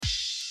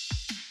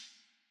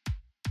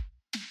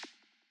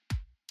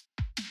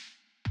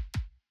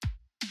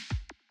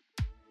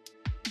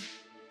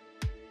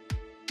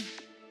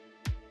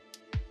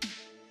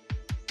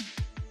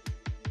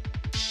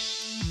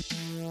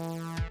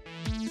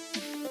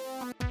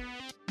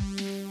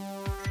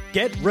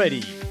Get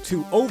ready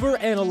to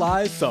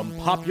overanalyze some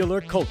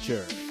popular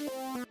culture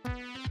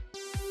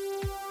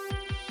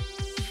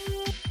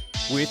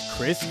with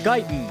Chris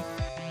Guyton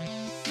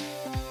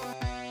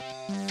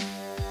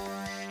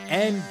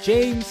and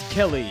James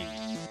Kelly.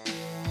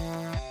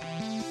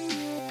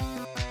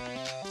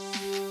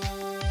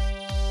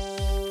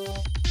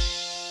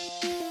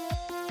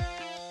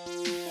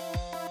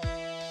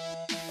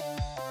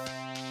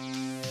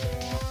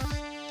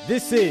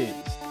 This is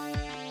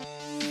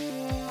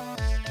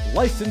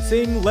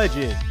Licensing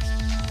Legends.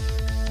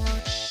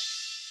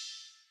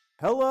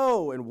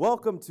 Hello and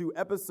welcome to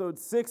episode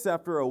 6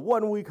 after a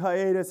 1-week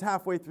hiatus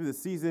halfway through the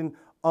season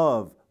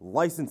of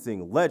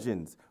Licensing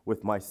Legends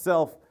with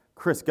myself,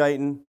 Chris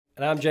Guyton.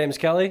 And I'm James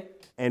Kelly.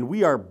 And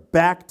we are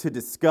back to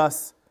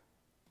discuss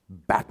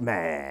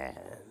Batman.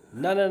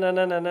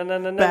 Batman.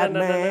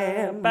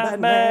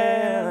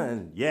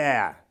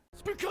 Yeah.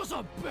 It's because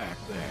I'm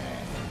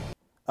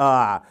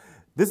Batman.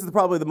 This is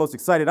probably the most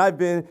excited I've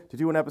been to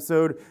do an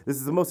episode. This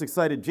is the most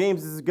excited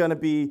James is going to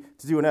be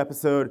to do an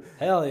episode.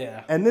 Hell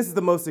yeah. And this is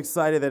the most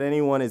excited that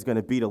anyone is going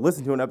to be to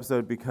listen to an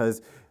episode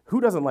because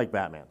who doesn't like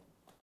Batman?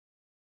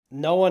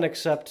 No one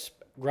except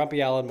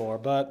Grumpy Alan Moore,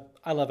 but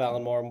I love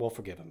Alan Moore and we'll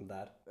forgive him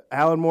that.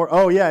 Alan Moore.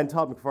 Oh, yeah, and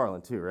Todd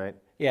McFarlane too, right?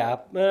 Yeah,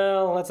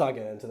 well, let's not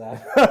get into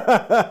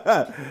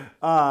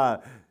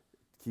that.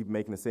 Keep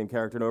making the same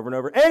character over and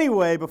over.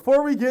 Anyway,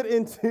 before we get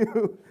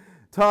into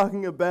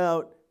talking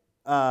about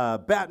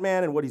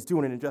Batman and what he's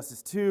doing in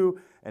Injustice 2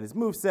 and his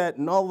moveset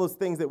and all those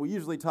things that we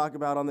usually talk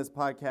about on this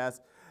podcast,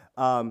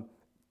 I'm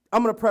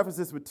going to preface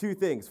this with two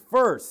things.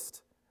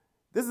 First,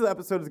 this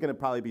episode is going to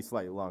probably be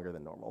slightly longer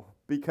than normal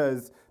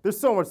because there's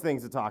so much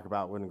things to talk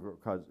about when it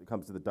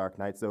comes to The Dark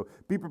Knight, so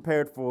be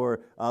prepared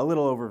for a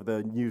little over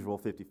the usual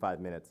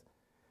 55 minutes.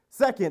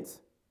 Second,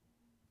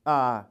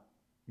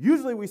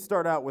 usually we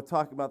start out with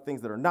talking about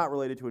things that are not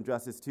related to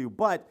Injustice 2,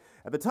 but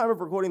at the time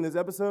of recording this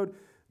episode,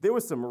 there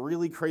was some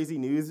really crazy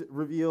news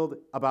revealed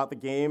about the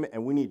game,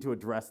 and we need to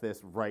address this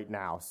right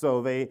now.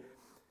 So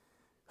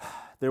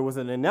there was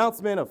an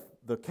announcement of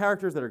the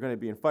characters that are going to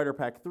be in Fighter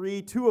Pack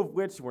 3, two of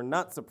which were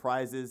not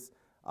surprises.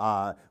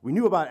 We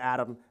knew about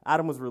Adam.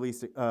 Adam was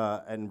released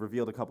and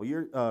revealed a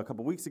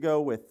couple weeks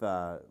ago with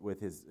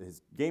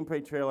his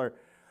gameplay trailer.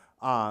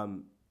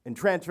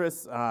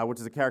 Enchantress, which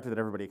is a character that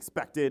everybody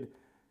expected.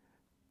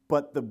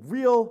 But the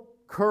real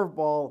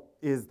curveball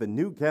is the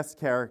new guest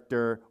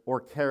character, or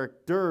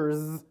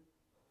characters,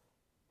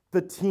 the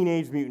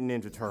Teenage Mutant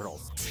Ninja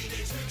Turtles.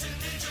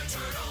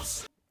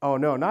 Oh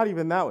no, not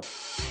even that one.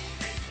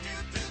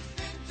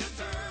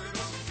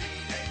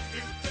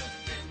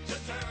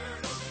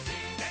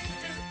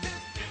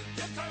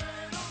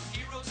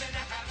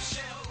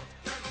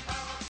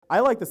 I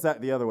like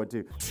the other one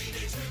too.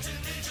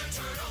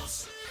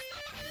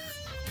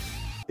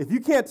 If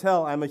you can't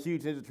tell, I'm a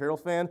huge Ninja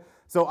Turtles fan,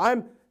 so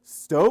I'm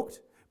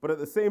stoked. But at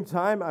the same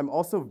time, I'm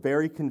also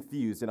very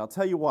confused, and I'll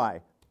tell you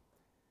why.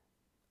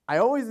 I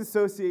always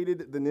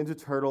associated the Ninja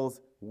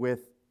Turtles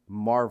with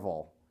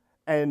Marvel,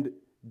 and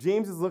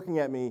James is looking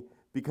at me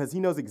because he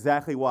knows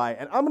exactly why,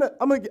 and I'm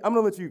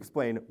gonna let you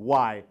explain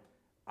why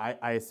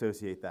I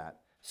associate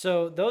that.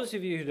 So those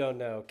of you who don't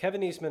know,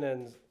 Kevin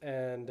Eastman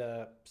and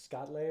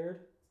Scott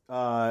Laird?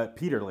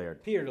 Peter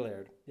Laird.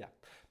 Yeah.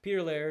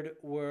 Peter Laird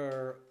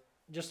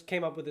just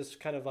came up with this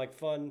kind of like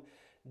fun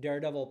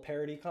Daredevil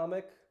parody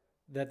comic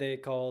that they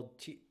called,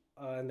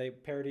 and they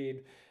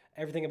parodied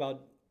everything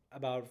about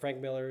Frank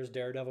Miller's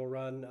Daredevil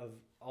run of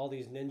all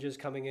these ninjas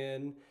coming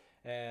in,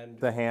 and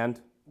the hand,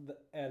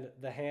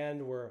 the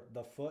hand were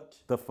the foot,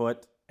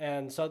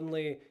 and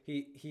suddenly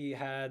he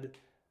had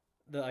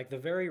the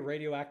very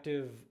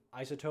radioactive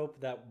isotope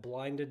that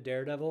blinded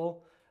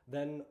Daredevil,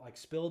 then like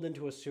spilled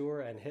into a sewer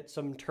and hit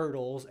some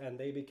turtles, and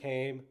they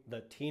became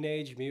the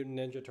Teenage Mutant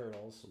Ninja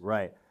Turtles.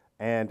 Right,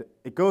 and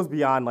it goes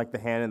beyond like the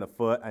hand and the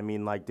foot. I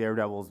mean, like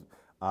Daredevil's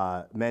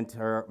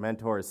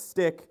mentor is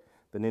Stick,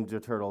 the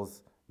Ninja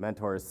Turtles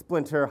mentor is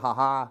Splinter,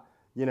 haha.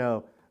 You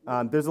know,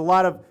 there's a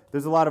lot of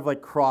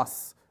like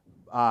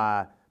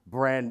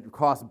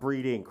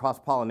crossbreeding,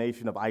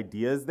 cross-pollination of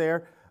ideas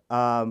there,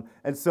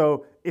 and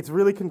so it's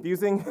really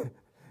confusing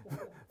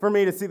for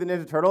me to see the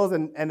Ninja Turtles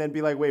and then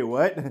be like, wait,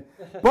 what?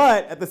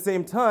 But at the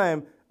same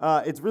time,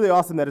 it's really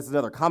awesome that it's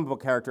another comic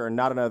book character and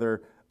not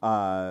another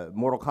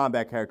Mortal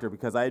Kombat character,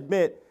 because I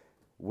admit,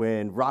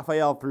 when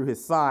Raphael threw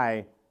his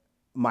sai,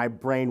 my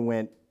brain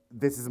went,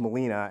 this is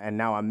Melina, and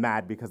now I'm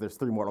mad because there's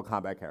 3 Mortal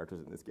Kombat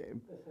characters in this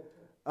game.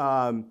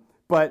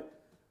 But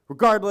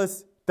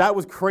regardless, that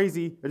was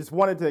crazy. I just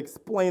wanted to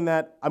explain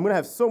that. I'm going to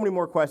have so many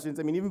more questions.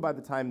 I mean, even by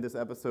the time this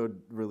episode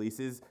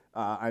releases,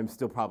 I'm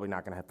still probably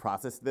not going to have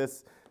processed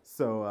this.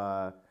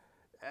 So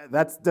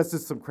that's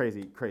just some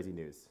crazy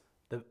news.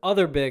 The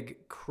other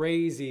big,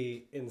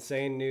 crazy,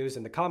 insane news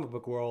in the comic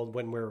book world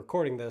when we're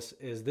recording this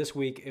is this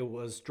week it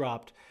was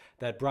dropped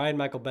that Brian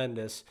Michael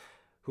Bendis,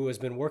 who has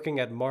been working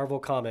at Marvel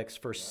Comics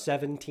for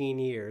 17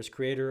 years,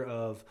 creator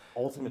of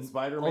Ultimate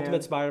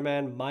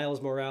Spider-Man,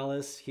 Miles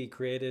Morales. He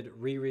created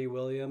Riri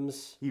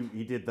Williams.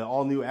 He did the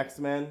all-new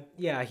X-Men.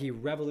 Yeah, he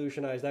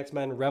revolutionized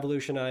X-Men,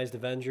 revolutionized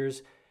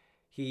Avengers.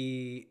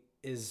 He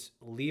is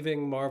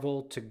leaving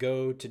Marvel to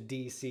go to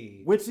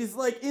DC. Which is,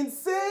 like,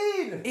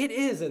 insane! It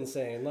is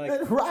insane. Like,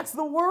 it rocks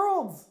the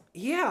world!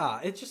 Yeah,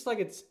 it's just like,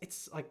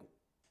 it's like,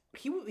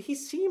 he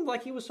seemed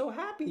like he was so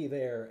happy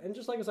there. And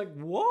just like, it's like,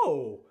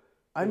 whoa!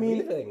 I mean,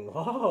 leaving.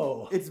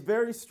 Oh, it's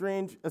very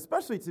strange,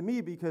 especially to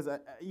me, because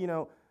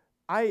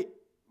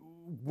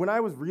when I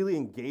was really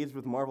engaged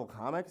with Marvel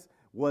Comics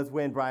was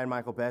when Brian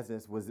Michael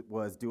Bendis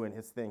was doing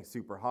his thing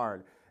super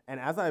hard. And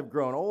as I've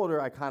grown older,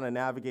 I kind of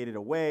navigated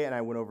away, and I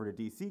went over to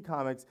DC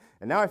Comics,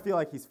 and now I feel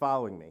like he's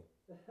following me.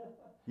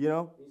 You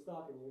know? He's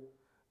stalking you.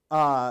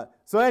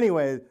 So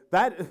anyway,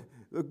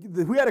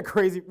 we had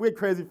crazy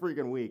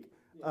freaking week.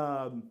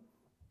 Yeah.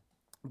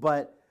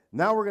 But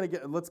now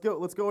let's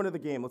go into the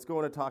game. Let's go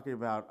into talking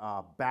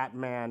about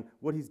Batman,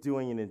 what he's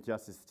doing in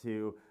Injustice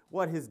 2,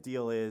 what his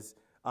deal is.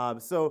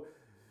 So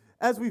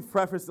as we've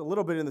prefaced a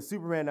little bit in the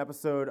Superman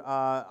episode,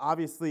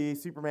 obviously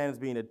Superman is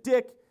being a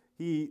dick.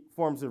 He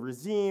forms a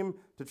regime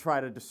to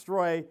try to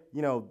destroy,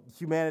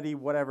 humanity,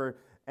 whatever.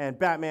 And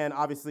Batman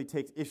obviously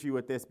takes issue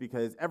with this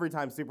because every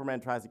time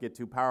Superman tries to get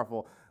too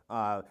powerful,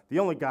 the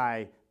only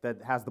guy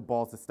that has the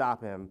balls to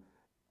stop him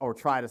or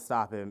try to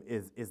stop him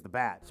is the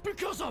Bat. It's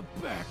because I'm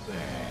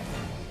Batman.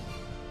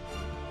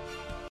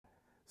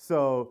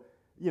 So,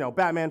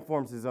 Batman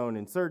forms his own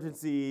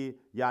insurgency,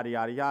 yada,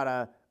 yada,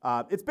 yada.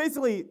 It's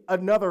basically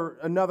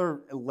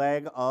another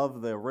leg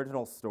of the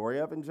original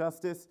story of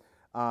Injustice.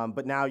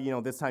 But now,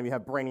 this time you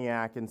have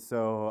Brainiac, and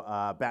so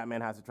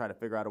Batman has to try to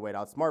figure out a way to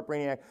outsmart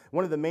Brainiac.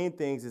 One of the main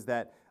things is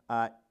that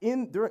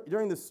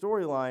during the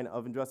storyline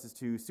of Injustice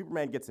 2,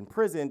 Superman gets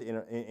imprisoned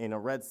in a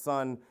Red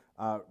Sun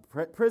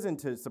prison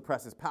to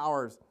suppress his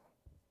powers.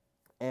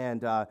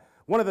 And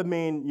one of the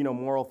main,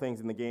 moral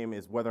things in the game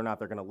is whether or not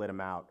they're going to let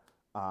him out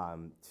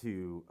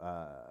to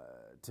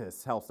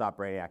help stop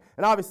Brainiac.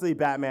 And obviously,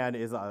 Batman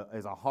is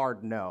a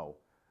hard no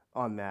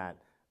on that.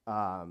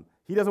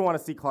 He doesn't want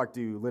to see Clark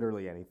do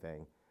literally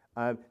anything.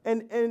 I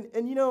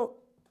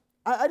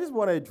just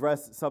want to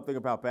address something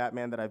about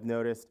Batman that I've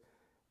noticed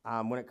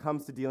when it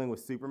comes to dealing with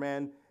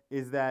Superman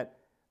is that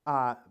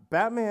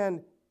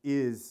Batman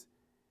is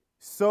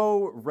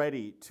so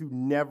ready to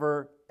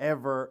never,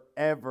 ever,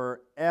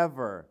 ever,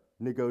 ever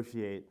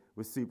negotiate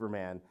with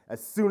Superman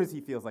as soon as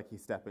he feels like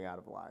he's stepping out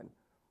of line.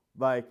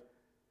 Like,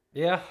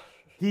 yeah.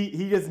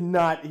 He does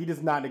not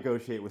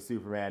negotiate with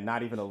Superman,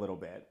 not even a little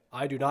bit.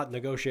 I do not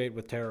negotiate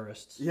with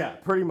terrorists. Yeah,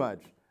 pretty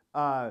much.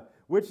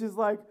 Which is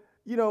like,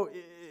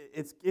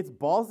 it's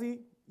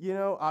ballsy.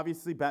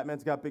 Obviously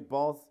Batman's got big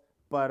balls,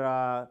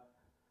 but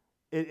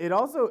it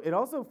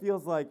also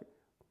feels like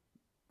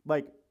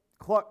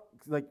Clark,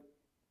 like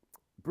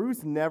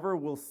Bruce never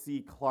will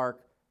see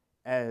Clark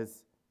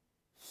as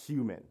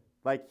human.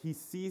 Like he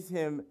sees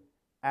him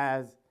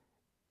as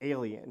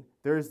alien.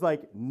 There's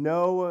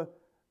no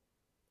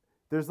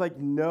ifs,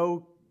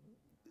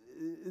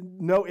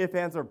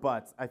 ands, or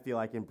buts, I feel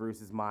like, in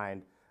Bruce's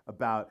mind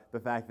about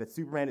the fact that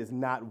Superman is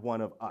not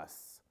one of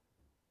us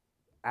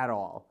at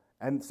all.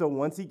 And so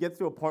once he gets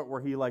to a point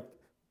where he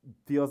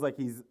feels like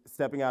he's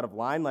stepping out of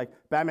line,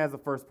 Batman's the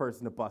first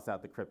person to bust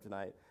out the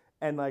kryptonite.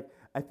 And I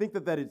think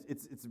that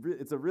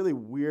it's a really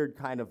weird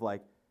kind of I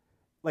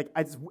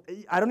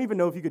don't even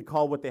know if you could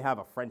call what they have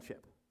a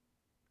friendship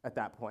at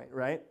that point,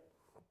 right?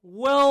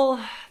 Well,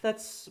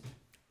 that's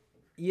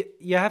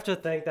you have to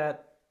thank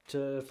that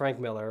to Frank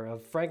Miller.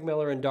 Frank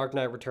Miller in Dark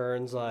Knight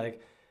Returns, from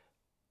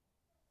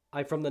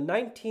the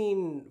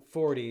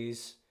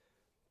 1940s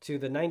to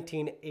the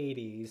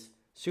 1980s,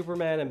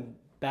 Superman and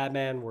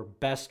Batman were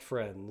best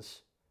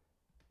friends.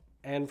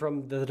 And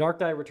from the Dark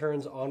Knight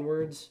Returns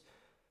onwards,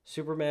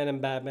 Superman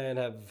and Batman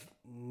have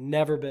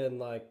never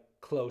been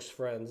close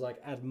friends.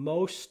 At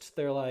most,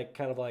 they're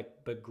kind of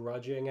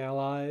begrudging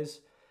allies,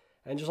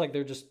 and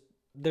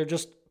they're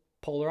just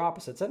polar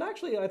opposites. And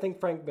actually, I think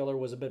Frank Miller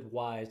was a bit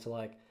wise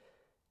to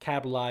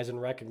capitalize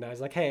and recognize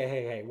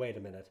hey, wait a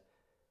minute.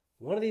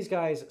 One of these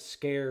guys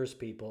scares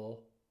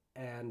people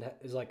and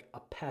is a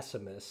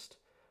pessimist.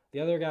 The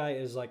other guy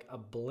is a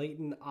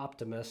blatant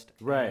optimist,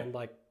 right? And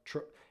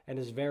and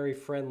is very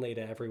friendly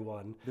to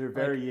everyone. They're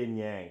very yin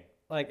yang.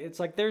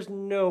 It's there's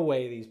no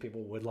way these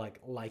people would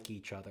like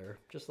each other.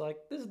 Just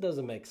this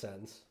doesn't make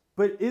sense.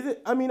 But is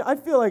it? I mean, I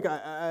feel like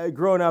I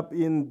growing up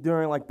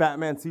during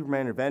Batman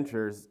Superman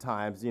Adventures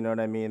times. You know what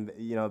I mean?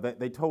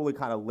 They totally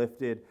kind of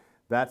lifted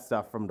that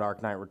stuff from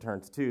Dark Knight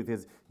Returns too,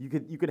 because you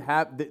could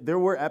have there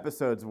were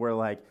episodes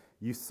where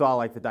you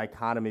saw the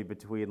dichotomy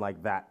between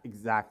that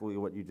exactly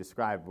what you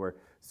described, where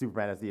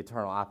Superman is the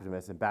eternal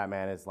optimist and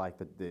Batman is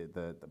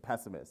the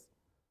pessimist.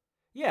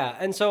 Yeah,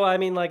 and so I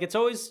mean it's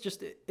always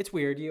it's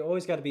weird. You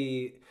always got to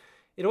be.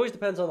 It always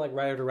depends on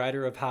writer to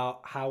writer of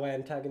how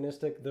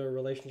antagonistic the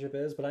relationship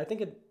is, but I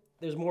think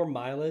there's more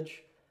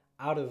mileage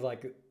out of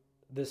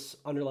this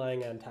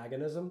underlying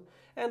antagonism.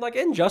 And like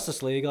in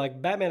Justice League,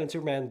 like Batman and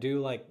Superman do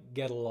like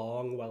get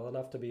along well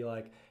enough to be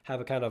like have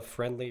a kind of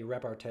friendly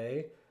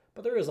repartee.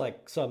 But there is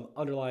like some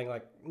underlying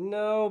like,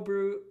 no,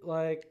 Brute,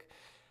 like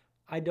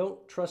I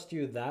don't trust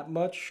you that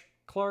much,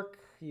 Clark.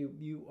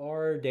 You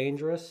are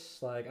dangerous.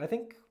 Like I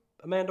think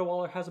Amanda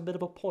Waller has a bit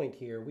of a point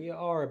here. We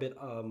are a bit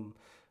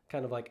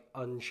kind of like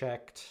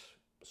unchecked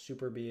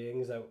super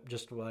beings that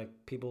just like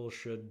people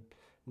should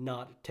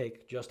not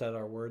take just at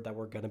our word that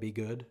we're gonna be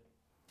good.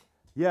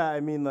 Yeah,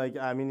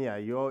 yeah,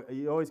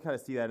 you always kind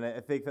of see that, and I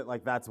think that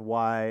like that's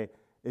why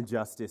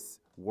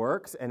Injustice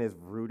works and is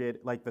rooted,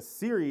 like the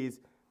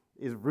series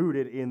is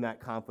rooted in that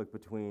conflict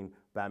between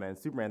Batman and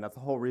Superman. That's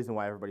the whole reason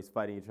why everybody's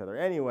fighting each other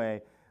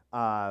anyway.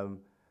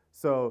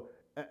 So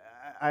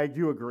I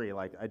do agree.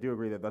 Like I do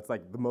agree that that's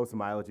like the most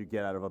mileage you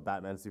get out of a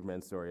Batman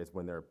Superman story is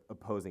when they're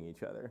opposing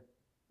each other.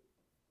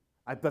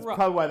 That's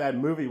probably why that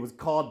movie was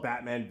called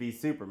Batman v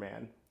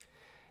Superman.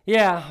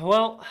 Yeah,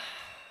 well,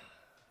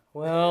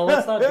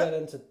 let's not get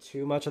into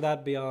too much of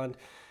that beyond.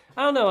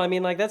 I don't know. I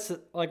mean, like that's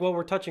like what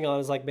we're touching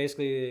on is like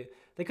basically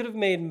they could have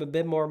made a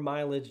bit more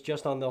mileage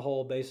just on the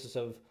whole basis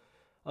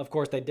of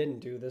course they didn't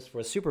do this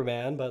for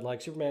Superman, but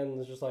like Superman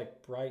is just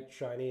like bright,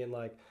 shiny, and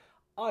like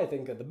I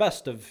think of the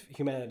best of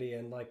humanity,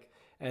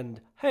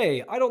 and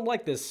hey, I don't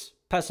like this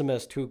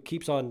pessimist who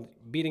keeps on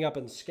beating up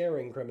and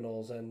scaring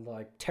criminals and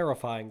like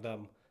terrifying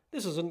them.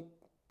 This isn't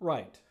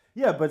right.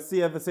 Yeah, but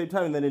see, at the same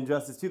time, and then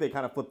Injustice 2, they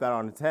kind of flip that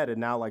on its head, and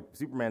now like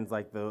Superman's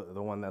like the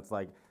one that's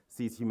like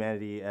sees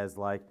humanity as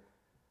like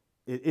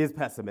it is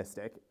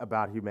pessimistic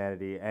about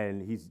humanity,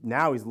 and he's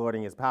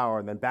lording his power,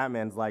 and then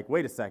Batman's like,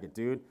 wait a second,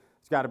 dude,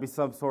 there's got to be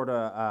some sort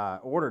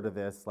of order to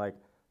this. Like,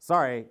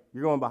 sorry,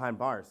 you're going behind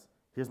bars.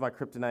 Here's my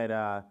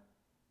kryptonite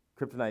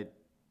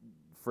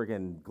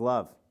friggin'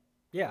 glove.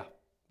 Yeah.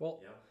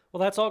 Well,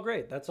 that's all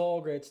great. That's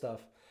all great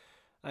stuff.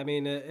 I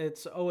mean,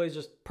 it's always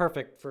just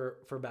perfect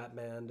for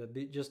Batman to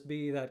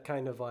be that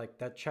kind of like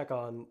that check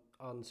on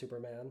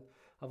Superman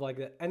of like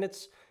that. And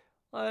it's,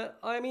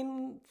 I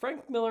mean,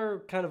 Frank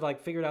Miller kind of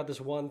like figured out this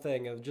one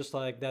thing of just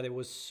like that it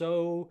was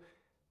so,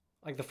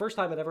 like the first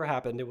time it ever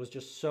happened, it was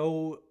just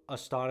so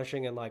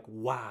astonishing and like,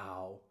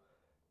 wow,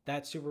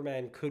 that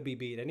Superman could be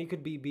beat. And he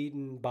could be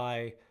beaten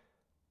by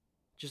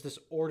just this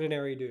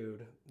ordinary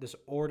dude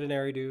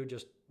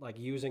just like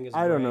using his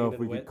brain. I don't know if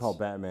we wits. could call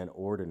Batman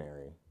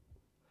ordinary.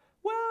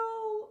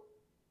 Well,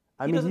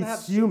 I mean,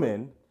 he's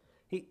human.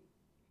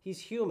 He's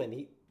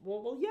human.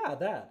 Well, yeah,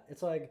 that.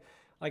 It's like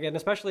and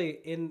especially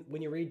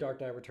when you read Dark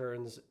Knight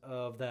Returns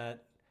of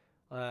that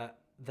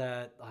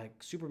like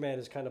Superman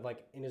is kind of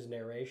like in his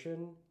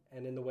narration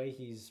and in the way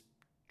he's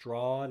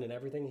drawn and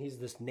everything, he's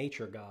this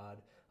nature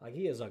god. Like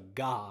he is a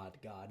god,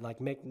 like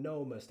make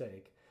no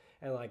mistake.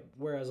 And like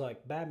whereas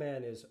like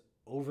Batman is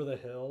over the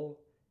hill,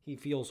 he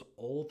feels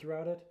old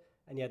throughout it,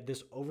 and yet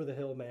this over the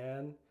hill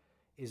man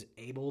is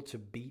able to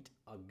beat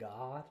a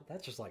god.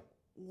 That's just like,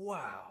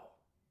 wow.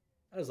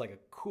 That is like a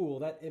cool,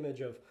 that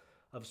image of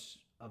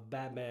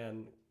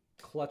Batman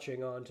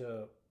clutching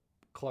onto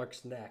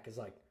Clark's neck is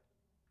like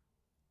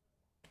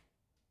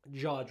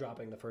jaw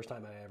dropping the first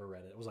time I ever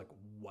read it. It was like,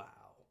 wow.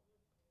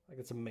 Like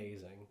it's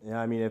amazing. Yeah,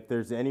 I mean, if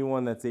there's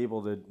anyone that's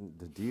able to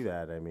do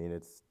that, I mean,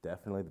 it's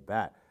definitely the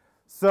Bat.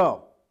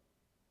 So,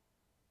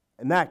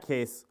 in that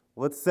case,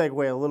 let's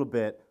segue a little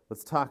bit.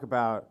 Let's talk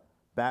about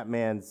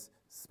Batman's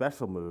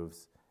special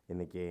moves in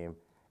the game.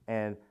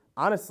 And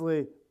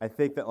honestly, I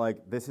think that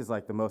like this is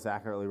like the most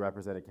accurately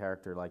represented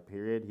character, like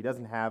period. He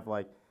doesn't have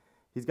like,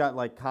 he's got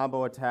like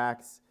combo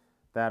attacks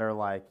that are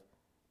like,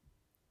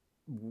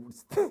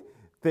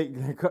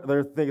 there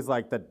are things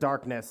like the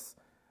darkness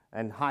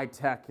and high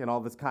tech and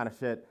all this kind of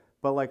shit.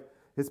 But like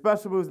his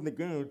special moves in the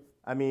game,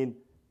 I mean,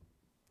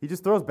 he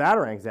just throws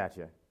batarangs at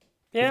you.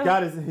 Yeah.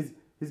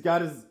 He's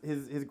got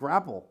his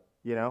grapple,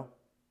 you know?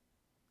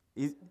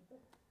 He's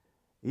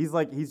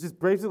just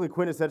basically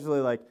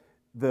quintessentially like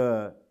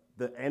the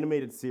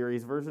animated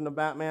series version of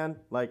Batman.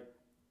 Like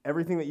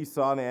everything that you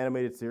saw in the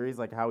animated series,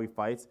 like how he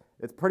fights,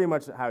 it's pretty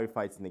much how he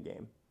fights in the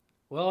game.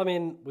 Well, I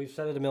mean, we've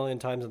said it a million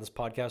times in this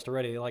podcast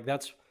already. Like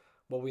that's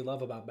what we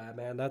love about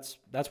Batman. That's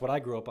what I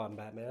grew up on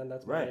Batman.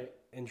 That's my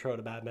intro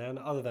to Batman.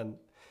 Other than,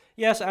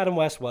 yes, Adam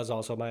West was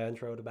also my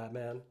intro to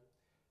Batman.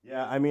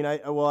 Yeah, I mean,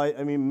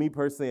 me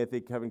personally, I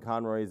think Kevin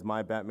Conroy is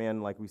my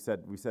Batman. Like we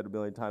said a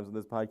million times on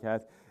this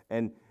podcast,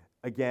 and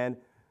again,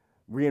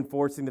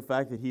 reinforcing the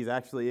fact that he's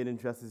actually in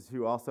Injustice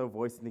 2, also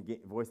voicing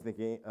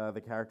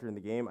the character in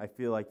the game. I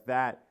feel like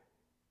that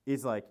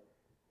is like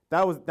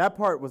that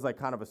part was like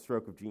kind of a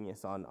stroke of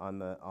genius on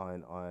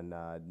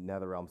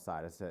NetherRealm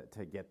side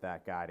to get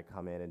that guy to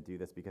come in and do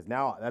this, because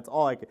now that's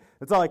all I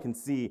can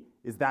see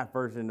is that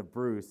version of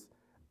Bruce,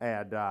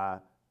 and I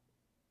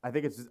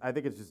think it's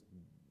just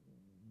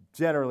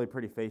generally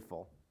pretty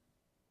faithful.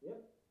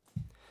 Yep.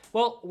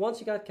 Well, once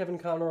you got Kevin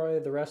Conroy,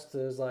 the rest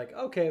is like,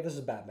 okay, this is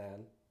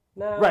Batman.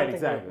 No, right,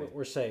 exactly.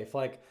 We're safe.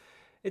 Like,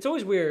 it's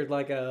always weird.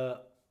 Like,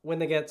 when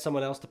they get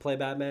someone else to play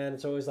Batman,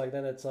 it's always like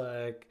then it's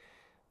like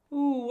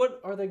ooh,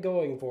 what are they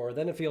going for?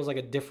 Then it feels like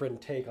a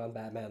different take on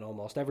Batman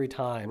almost every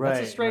time. Right,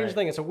 That's a strange right.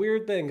 thing. It's a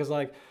weird thing because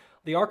like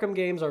the Arkham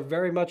games are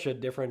very much a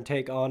different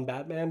take on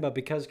Batman, but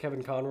because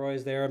Kevin Conroy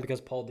is there and because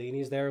Paul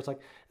Dini's there, it's like,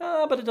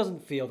 but it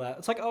doesn't feel that.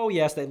 It's like, oh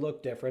yes, they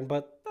look different,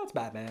 but that's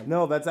Batman.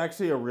 No, that's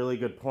actually a really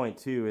good point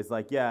too. Is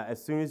like, yeah,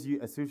 as soon as you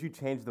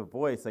change the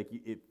voice, like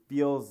it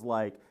feels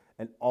like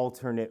an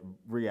alternate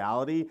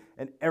reality,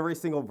 and every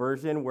single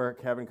version where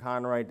Kevin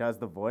Conroy does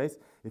the voice,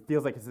 it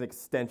feels like it's an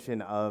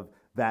extension of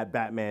that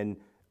Batman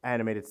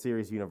animated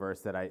series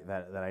universe that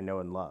I know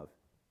and love.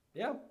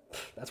 Yeah,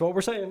 that's what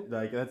we're saying.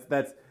 Like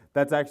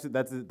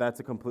that's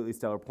a completely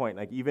stellar point.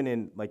 Like even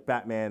in like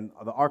Batman,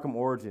 the Arkham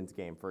Origins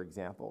game, for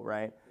example,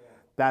 right? Yeah.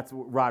 That's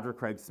Roger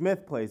Craig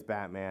Smith plays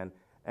Batman,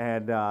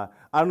 and I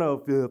don't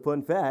know if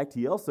fun fact,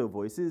 he also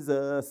voices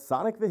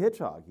Sonic the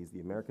Hedgehog. He's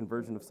the American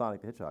version of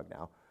Sonic the Hedgehog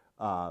now,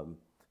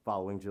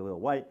 following Jaleel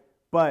White.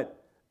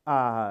 But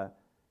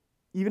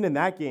even in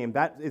that game,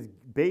 that is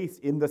based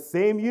in the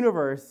same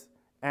universe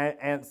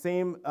and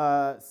same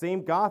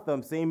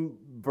Gotham, same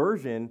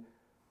version.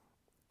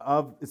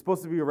 It's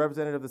supposed to be a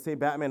representative of the same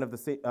Batman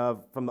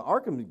from the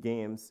Arkham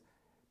games,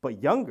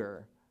 but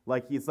younger.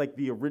 Like he's like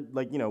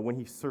when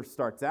he first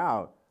starts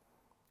out,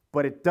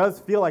 but it does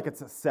feel like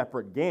it's a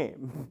separate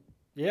game.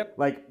 Yep.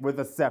 Like with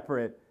a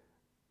separate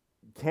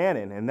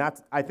canon, and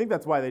I think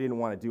that's why they didn't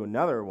want to do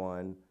another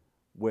one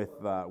with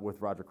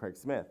Roger Craig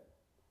Smith.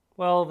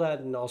 Well, that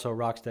and also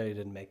Rocksteady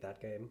didn't make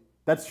that game.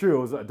 That's true.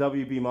 It was a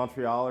WB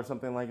Montreal or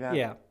something like that.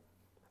 Yeah.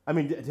 I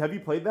mean, have you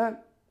played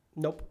that?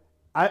 Nope.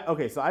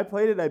 So I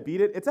played it. I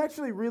beat it. It's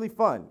actually really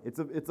fun. It's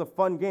a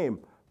fun game,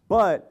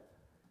 but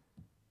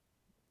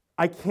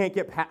I can't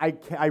get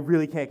I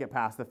really can't get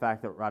past the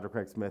fact that Roger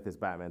Craig Smith is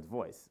Batman's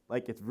voice.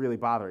 Like it's really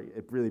bothering.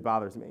 It really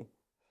bothers me.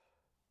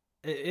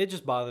 It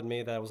just bothered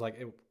me that it was like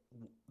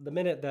the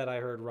minute that I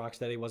heard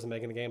Rocksteady wasn't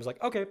making the game, I was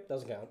like, okay,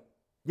 doesn't count.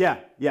 Yeah,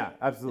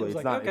 absolutely.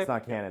 It's like, It's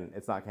not canon.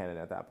 It's not canon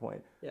at that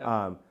point.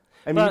 Yeah.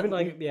 I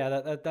mean,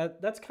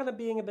 that's kind of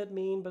being a bit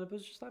mean, but it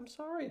was just, I'm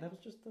sorry, that was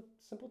just the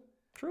simple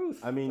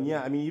truth. I mean,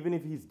 even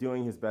if he's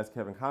doing his best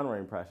Kevin Conroy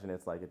impression,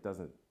 it's like it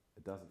doesn't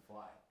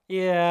fly.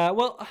 Yeah,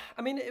 well,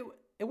 I mean,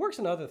 it works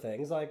in other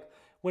things, like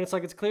when it's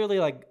like it's clearly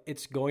like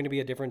it's going to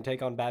be a different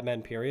take on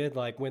Batman. Period.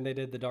 Like when they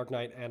did the Dark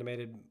Knight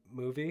animated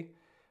movie,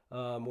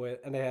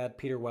 and they had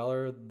Peter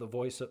Weller, the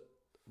voice of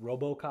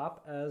RoboCop,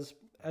 as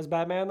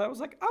Batman. That was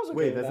like I was okay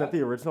Wait, with is that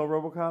the original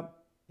RoboCop?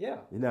 Yeah.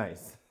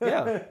 Nice.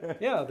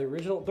 Yeah, the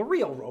real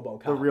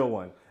RoboCop. The real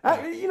one.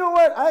 You know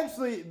what? I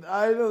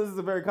know this is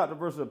a very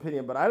controversial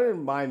opinion, but I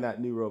didn't mind that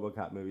new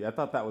RoboCop movie. I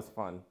thought that was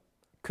fun.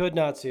 Could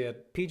not see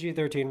it.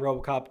 PG-13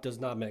 RoboCop does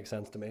not make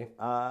sense to me.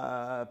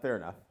 Fair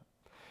enough.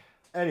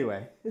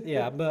 Anyway.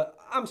 Yeah, but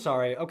I'm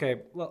sorry.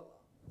 Okay, well,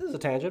 this is a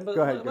tangent, but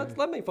go ahead.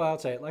 Let me flat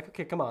out say it. Like,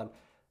 okay, come on.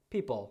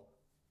 People,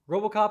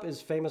 RoboCop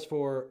is famous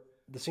for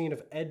the scene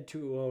of Ed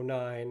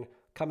 209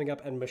 coming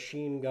up and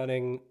machine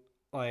gunning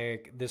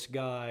like this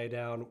guy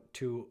down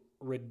to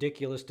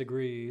ridiculous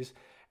degrees,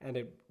 and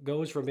it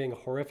goes from being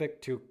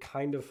horrific to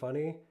kind of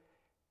funny.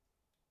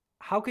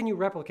 How can you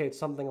replicate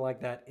something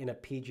like that in a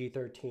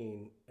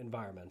PG-13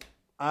 environment?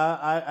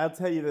 I'll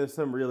tell you, there's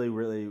some really,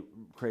 really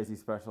crazy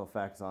special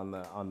effects on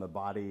the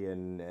body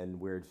and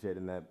weird shit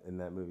in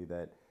that movie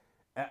that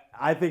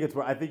I think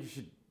you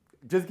should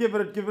just give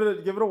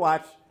it a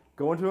watch.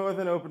 Go into it with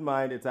an open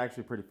mind. It's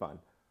actually pretty fun.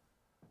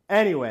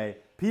 Anyway,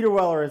 Peter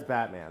Weller as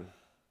Batman.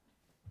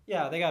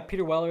 Yeah, they got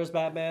Peter Weller as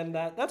Batman.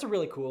 That's a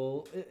really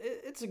cool.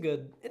 It's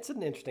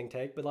an interesting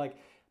take,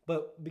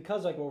 but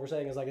because like what we're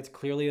saying is like it's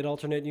clearly an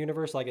alternate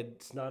universe, like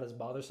it's not as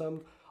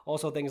bothersome.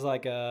 Also, things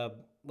like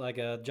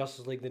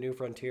Justice League: The New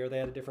Frontier, they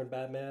had a different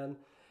Batman, and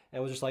it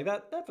was just like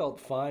that felt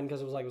fine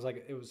because it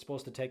was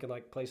supposed to take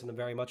like place in the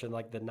very much in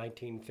like the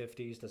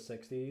 1950s to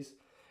 60s.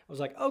 I was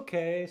like,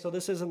 okay, so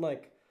this isn't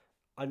like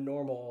a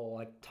normal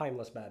like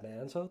timeless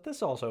Batman, so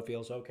this also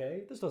feels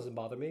okay. This doesn't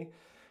bother me.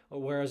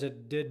 Whereas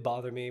it did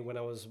bother me when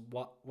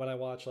I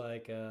watched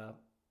like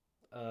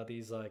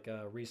these like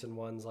recent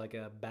ones like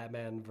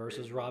Batman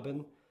versus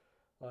Robin.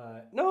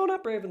 No,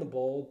 not Brave and the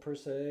Bold per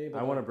se. But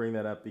I want to bring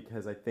that up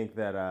because I think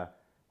that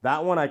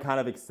that one I kind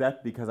of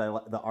accept because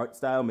the art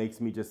style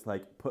makes me just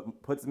like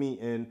puts me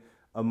in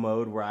a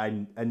mode where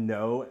I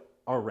know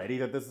already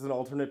that this is an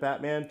alternate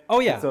Batman. Oh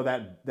yeah. And so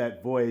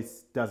that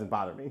voice doesn't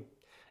bother me.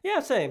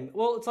 Yeah, same.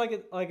 Well, it's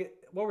like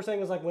what we're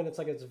saying is like when it's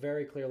like it's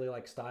very clearly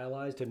like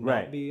stylized to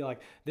not be like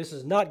this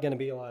is not going to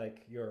be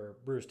like your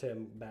Bruce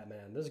Timm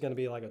Batman. This is going to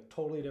be like a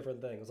totally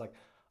different thing. It's like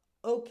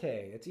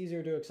okay, it's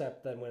easier to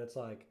accept than when it's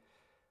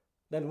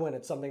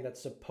something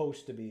that's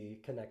supposed to be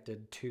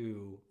connected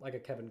to like a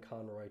Kevin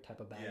Conroy type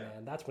of Batman.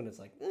 Yeah. That's when it's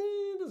like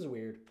this is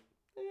weird.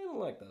 I don't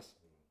like this.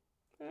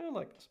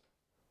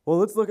 Well,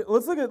 let's look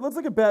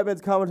at Batman's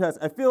common task.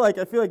 I feel like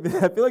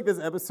this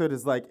episode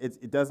is like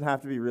it doesn't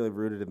have to be really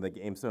rooted in the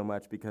game so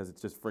much because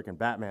it's just freaking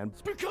Batman.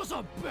 It's because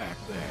I'm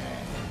Batman.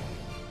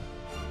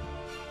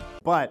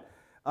 But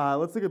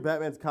let's look at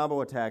Batman's combo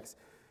attacks.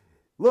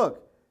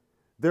 Look,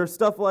 there's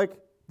stuff like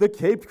the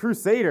Caped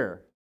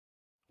Crusader.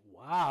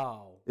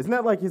 Wow. Isn't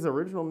that like his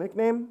original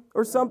nickname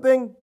or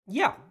something?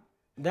 Yeah,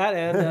 that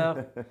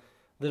and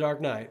The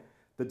Dark Knight.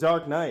 The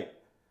Dark Knight.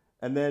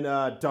 And then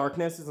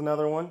Darkness is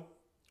another one.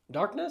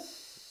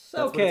 Darkness?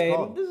 That's okay, what it's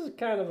called. this is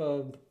kind of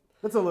a...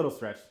 That's a little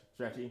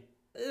stretchy.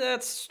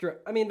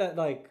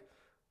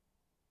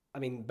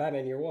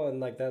 Batman Year One,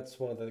 like, that's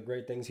one of the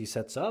great things he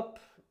sets up,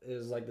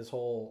 is like this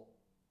whole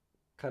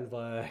kind of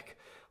like...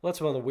 Well,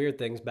 that's one of the weird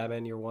things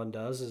Batman Year One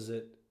does, is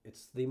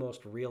it's the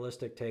most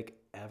realistic take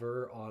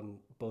ever on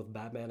both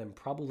Batman and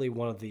probably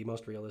one of the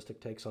most realistic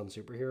takes on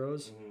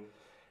superheroes. Mm-hmm.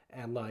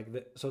 And like,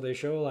 so they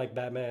show like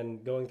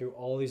Batman going through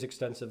all these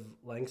extensive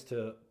lengths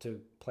to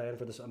plan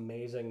for this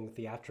amazing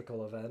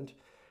theatrical event,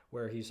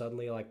 where he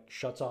suddenly like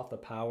shuts off the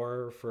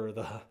power for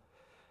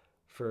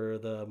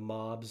the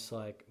mob's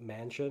like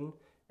mansion,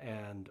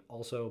 and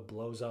also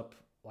blows up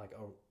like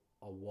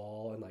a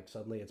wall, and like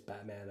suddenly it's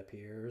Batman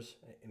appears,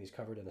 and he's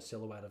covered in a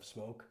silhouette of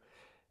smoke,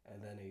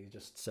 and then he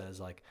just says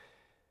like,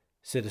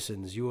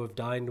 "Citizens, you have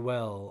dined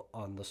well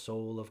on the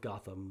soul of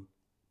Gotham,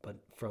 but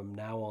from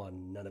now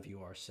on, none of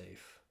you are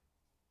safe."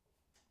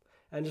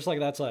 And just like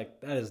that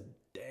is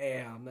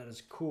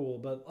cool.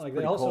 But like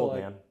they also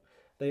cold,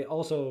 they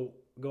also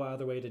go out of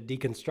their way to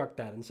deconstruct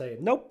that and say,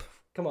 nope,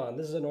 come on,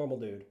 this is a normal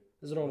dude.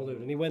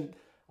 And he went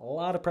a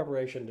lot of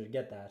preparation to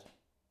get that.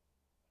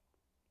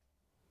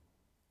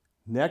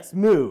 Next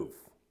move.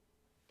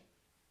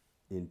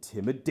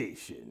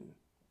 Intimidation.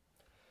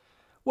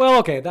 Well,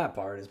 okay, that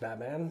part is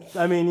Batman.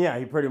 I mean, yeah,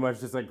 he pretty much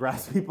just like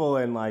grabs people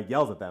and like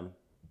yells at them,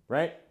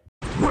 right?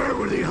 Where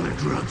were the other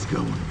drugs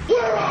going?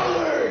 Where are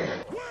they?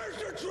 Where's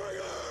the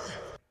trigger?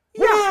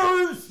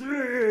 Where is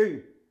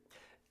he?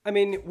 I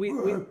mean,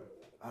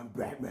 I'm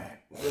Batman.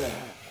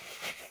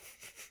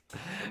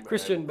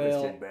 Christian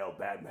Bale,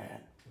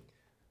 Batman.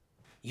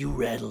 You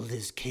rattled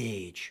his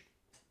cage.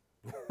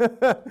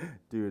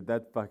 Dude,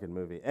 that fucking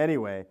movie.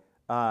 Anyway,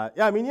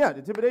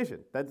 intimidation.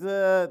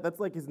 That's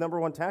like his number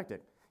one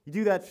tactic. You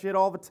do that shit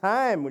all the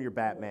time when you're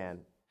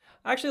Batman.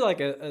 Actually, like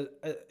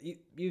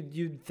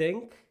you'd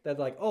think that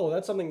like, oh,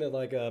 that's something that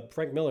like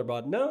Frank Miller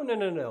brought. No.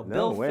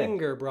 Bill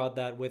Finger brought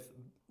that with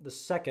the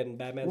second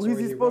Batman story.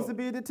 Well, he's supposed to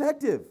be a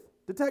detective.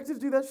 Detectives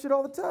do that shit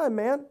all the time,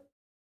 man.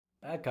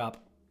 Bad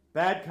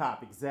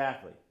cop,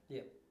 exactly.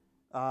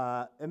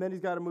 Yeah. And then he's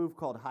got a move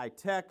called High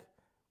Tech,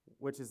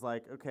 which is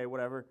like, okay,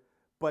 whatever.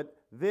 But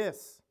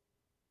this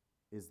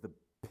is the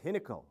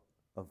pinnacle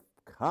of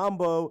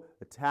combo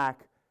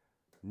attack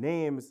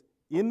names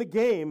in the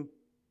game.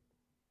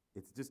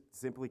 It's just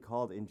simply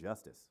called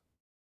Injustice.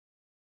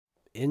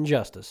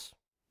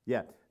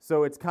 Yeah.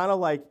 So it's kind of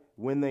like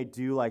when they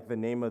do like the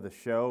name of the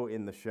show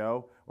in the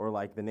show, or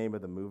like the name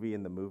of the movie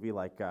in the movie.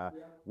 Like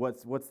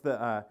what's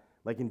the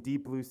like in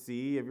Deep Blue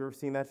Sea? Have you ever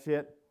seen that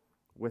shit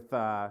with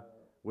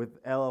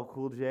LL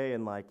Cool J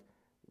and like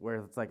where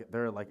it's like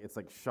they're like it's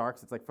like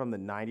sharks? It's like from the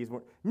 90s.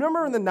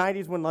 Remember in the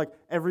 90s when like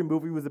every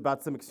movie was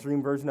about some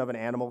extreme version of an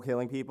animal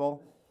killing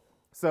people?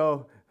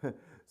 So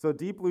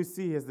Deep Blue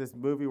Sea is this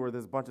movie where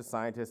there's a bunch of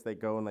scientists, they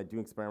go and they do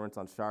experiments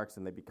on sharks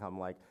and they become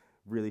like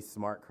really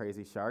smart,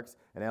 crazy sharks.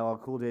 And LL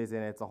Cool J's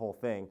in it, it's a whole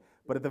thing.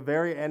 But at the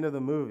very end of the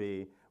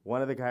movie,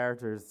 one of the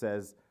characters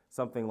says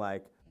something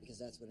like, because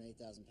that's what an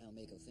 8,000-pound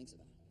Mako thinks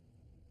about.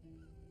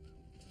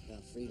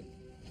 About freedom.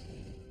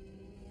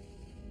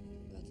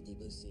 About the Deep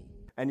Blue Sea.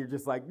 And you're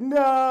just like,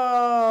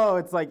 no!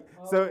 It's like,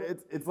 so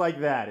it's like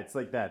that. It's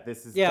like that.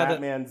 This is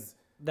Batman's...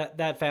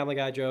 That Family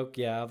Guy joke,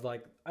 of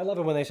like, I love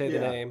it when they say the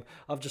name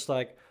of just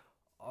like,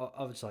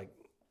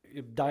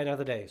 you die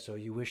another day, so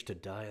you wish to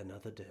die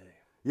another day.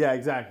 Yeah,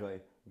 exactly.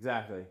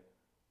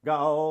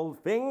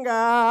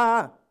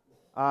 Goldfinger!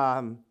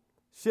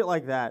 Shit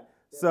like that.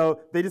 Yeah. So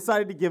they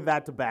decided to give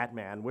that to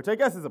Batman, which I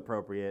guess is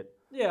appropriate.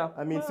 Yeah.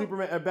 I mean,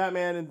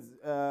 Batman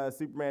and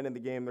Superman in the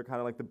game, they're kind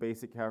of like the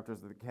basic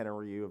characters of the Ken and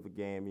Ryu of the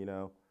game, you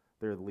know?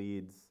 They're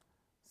leads.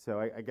 So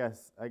I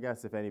guess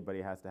if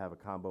anybody has to have a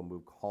combo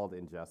move called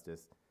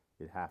Injustice,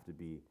 it'd have to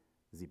be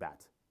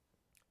Z-Bat.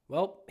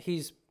 Well,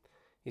 he's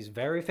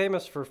very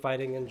famous for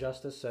fighting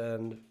injustice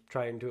and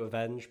trying to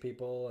avenge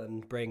people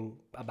and bring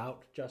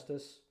about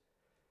justice.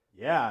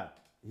 Yeah.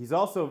 He's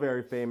also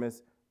very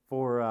famous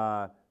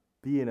for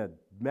being a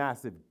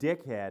massive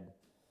dickhead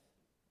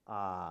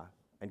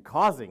and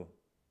causing.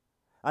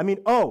 I mean,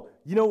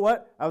 you know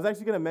what? I was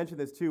actually going to mention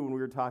this too when we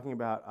were talking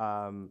about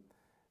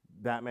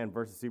Batman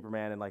versus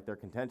Superman and like their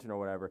contention or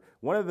whatever.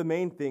 One of the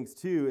main things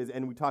too is,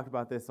 and we talked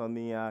about this on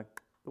the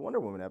Wonder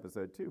Woman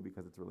episode too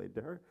because it's related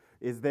to her,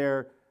 is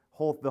the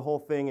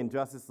whole thing in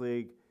Justice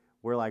League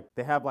where like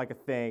they have like a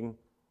thing,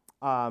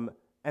 and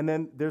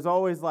then there's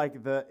always like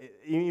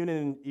even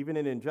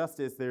in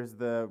Injustice there's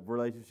the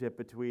relationship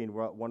between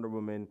Wonder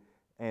Woman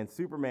and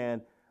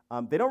Superman.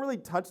 They don't really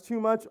touch too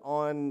much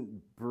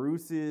on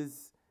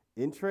Bruce's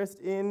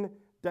interest in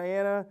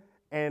Diana.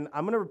 And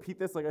I'm gonna repeat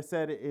this, like I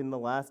said in the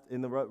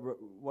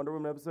Wonder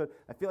Woman episode.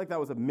 I feel like that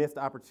was a missed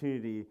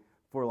opportunity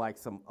for like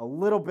a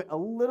little bit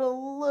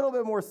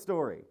more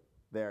story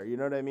there. You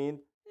know what I mean?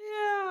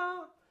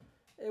 Yeah.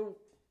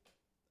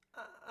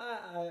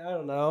 I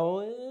don't know.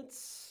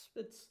 It's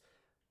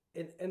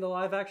in the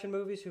live action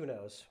movies. Who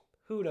knows?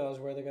 who knows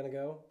where they're gonna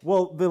go?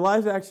 Well, the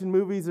live action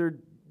movies are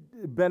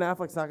Ben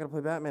Affleck's not gonna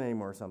play Batman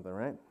anymore or something,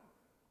 right?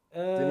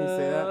 Didn't he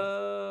say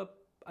that?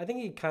 I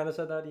think he kind of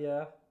said that,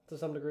 yeah, to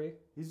some degree.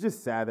 He's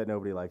just sad that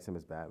nobody likes him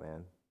as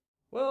Batman.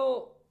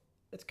 Well,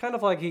 it's kind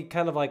of like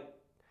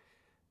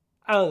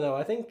I don't know.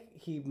 I think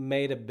he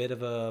made a bit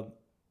of a.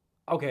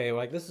 Okay,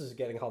 like this is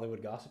getting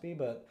Hollywood gossipy,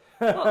 but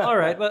all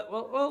right. But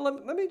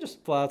let me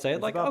just flat out say it.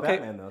 It's like, about okay,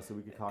 Batman though, so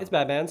we could talk. It's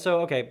Batman.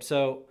 So okay,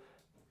 so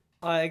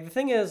the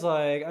thing is,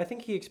 like, I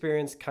think he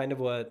experienced kind of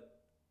what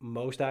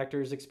most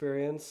actors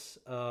experience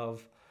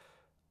of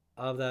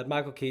that.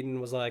 Michael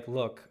Keaton was like,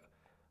 look,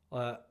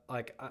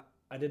 like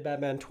I did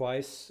Batman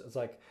twice. It's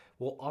like,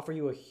 we'll offer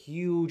you a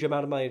huge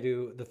amount of money to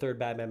do the third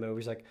Batman movie.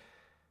 He's like,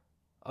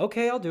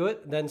 okay, I'll do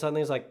it. Then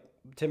suddenly it's like,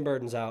 Tim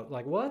Burton's out.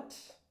 Like, what?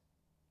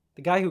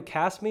 The guy who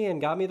cast me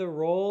and got me the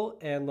role,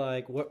 and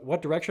like,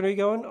 what direction are you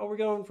going? Oh, we're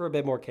going for a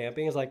bit more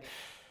camping. It's like,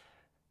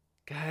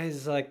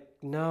 guys, like,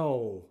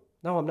 no,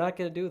 I'm not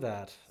gonna do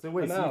that. So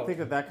wait, so you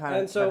think that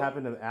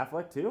happened to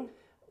Affleck too?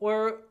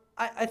 Or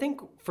I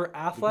think for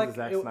Affleck,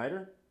 Zack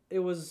Snyder? It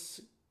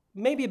was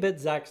maybe a bit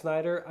Zack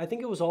Snyder. I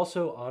think it was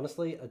also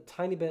honestly a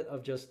tiny bit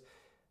of just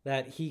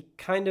that he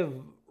kind of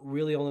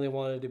really only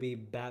wanted to be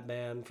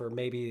Batman for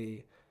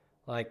maybe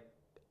like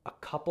a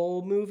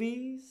couple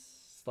movies,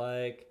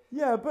 like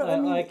yeah, but I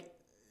mean, like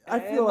I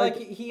feel like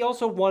he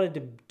also wanted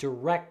to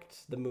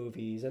direct the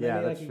movies, and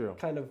then he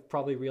kind of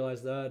probably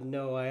realized that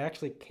no, I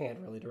actually can't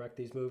really direct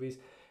these movies,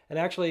 and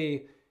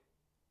actually,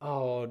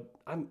 I'm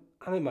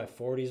in my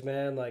 40s,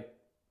 man. Like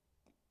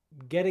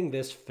getting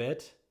this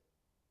fit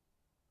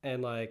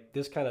and like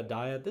this kind of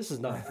diet, this is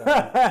not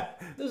fun.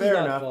 This Fair is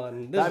not enough.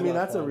 fun.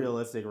 That's a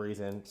realistic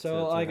reason.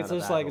 So like it's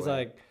just like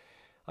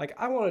like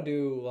I want to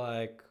do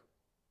like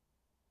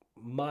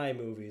my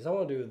movies. I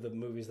want to do the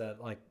movies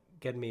that like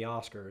get me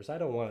Oscars. I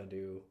don't want to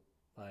do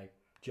like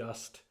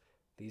just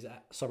these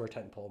summer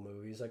tentpole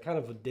movies. I kind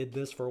of did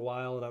this for a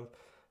while, and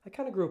I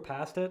kind of grew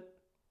past it.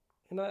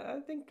 And I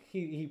think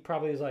he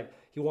probably is like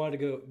he wanted to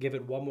go give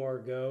it one more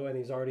go, and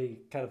he's already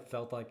kind of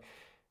felt like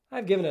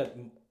I've given it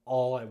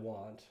all I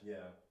want. Yeah.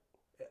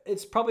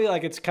 It's probably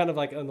like it's kind of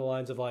like on the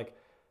lines of like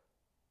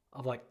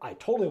I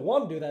totally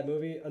want to do that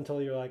movie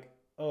until you're like,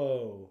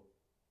 oh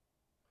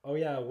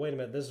yeah, wait a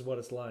minute, this is what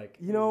it's like.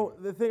 You know,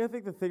 the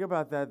thing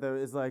about that though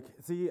is like,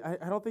 see,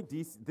 I don't think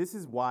DC. This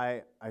is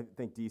why I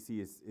think DC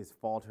is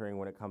faltering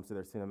when it comes to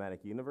their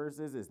cinematic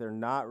universes. Is they're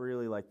not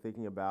really like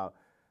thinking about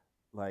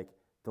like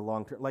the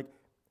long term. Like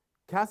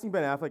casting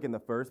Ben Affleck in the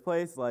first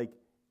place, like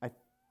I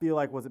feel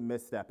like was a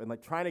misstep, and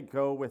like trying to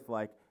go with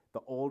like the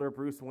older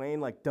Bruce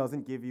Wayne like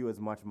doesn't give you as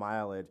much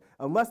mileage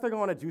unless they're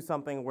going to do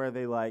something where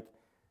they like,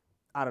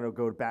 I don't know,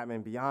 go to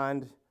Batman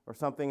Beyond or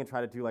something and try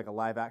to do like a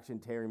live action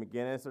Terry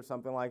McGinnis or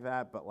something like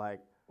that, but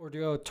like or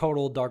do a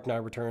total Dark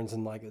Knight Returns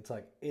and like it's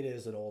like it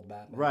is an old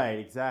Batman. Right,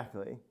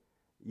 exactly.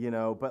 You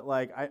know, but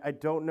like I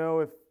don't know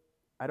if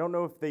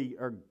they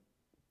are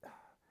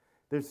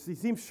they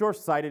seem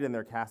short-sighted in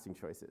their casting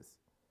choices.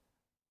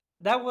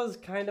 That was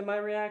kind of my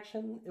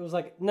reaction. It was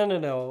like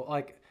no,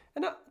 like,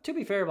 and to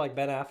be fair, like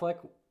Ben Affleck,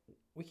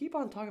 we keep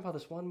on talking about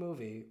this one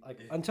movie, like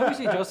until we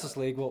see Justice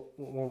League,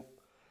 we'll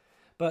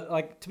but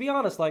like to be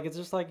honest, like it's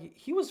just like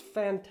he was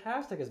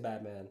fantastic as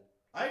Batman.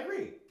 I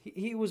agree.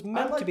 He was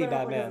meant to be Ben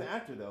Affleck Batman. as an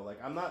actor though, like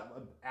I'm not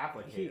an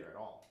Affleck hater at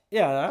all.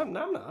 Yeah, I'm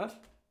not.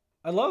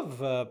 I love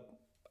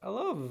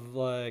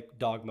like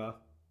Dogma.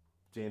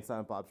 Jay and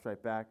Silent Bob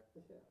Strike Back.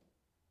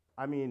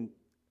 I mean,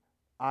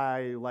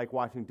 I like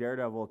watching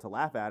Daredevil to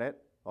laugh at it.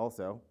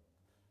 Also.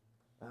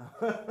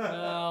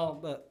 Well,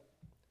 but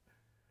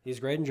he's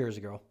great in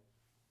Jersey Girl.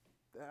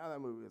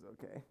 That movie was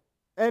okay.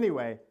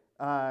 Anyway,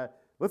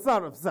 let's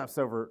not obsess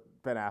over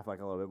Ben Affleck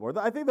a little bit more.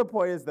 I think the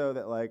point is though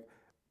that like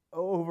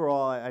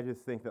overall, I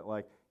just think that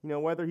like you know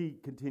whether he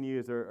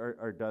continues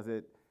or does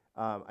it,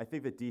 I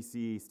think that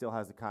DC still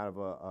has a kind of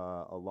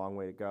a long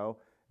way to go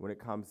when it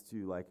comes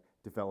to like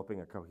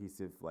developing a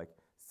cohesive like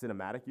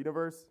cinematic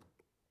universe.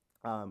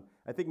 I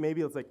think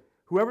maybe it's like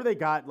whoever they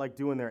got like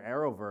doing their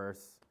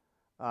Arrowverse,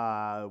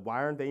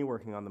 why aren't they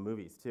working on the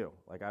movies too?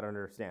 Like I don't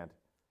understand.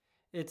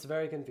 It's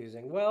very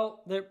confusing.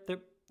 Well,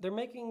 they're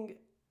making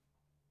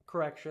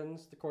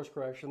corrections, the course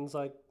corrections.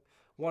 Like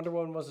Wonder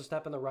Woman was a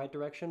step in the right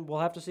direction.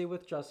 We'll have to see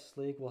with Justice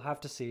League. We'll have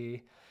to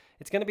see.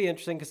 It's going to be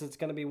interesting because it's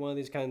going to be one of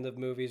these kinds of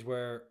movies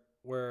where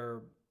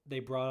they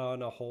brought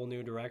on a whole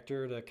new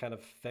director to kind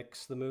of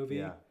fix the movie.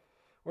 Yeah.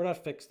 Or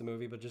not fix the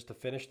movie, but just to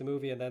finish the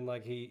movie. And then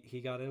like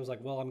he got in and was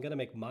like, well, I'm going to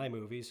make my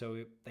movie.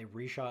 So they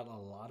reshot a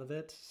lot of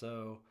it.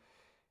 So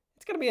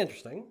it's going to be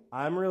interesting.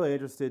 I'm really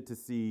interested to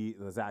see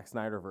the Zack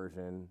Snyder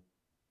version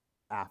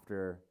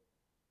after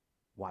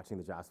watching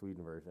the Joss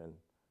Whedon version.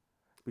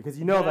 Because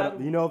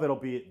there'll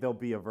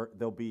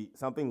be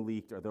something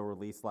leaked or they'll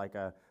release like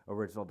a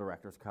original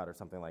director's cut or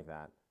something like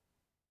that.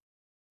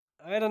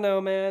 I don't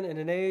know, man. In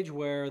an age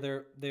where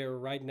they're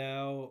right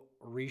now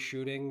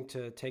reshooting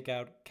to take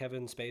out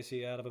Kevin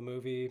Spacey out of a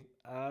movie,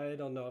 I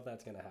don't know if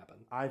that's going to happen.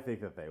 I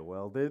think that they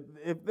will.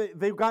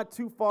 They've got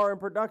too far in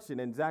production,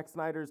 and Zack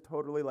Snyder's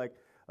totally like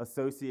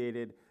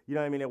associated. You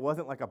know what I mean? It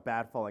wasn't like a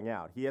bad falling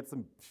out. He had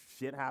some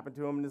shit happen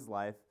to him in his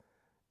life,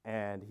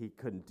 and he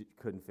couldn't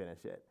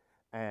finish it.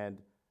 And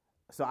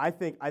so I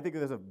think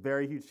there's a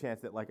very huge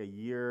chance that like a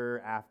year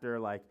after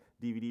like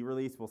DVD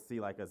release, we'll see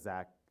like a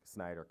Zack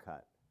Snyder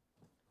cut.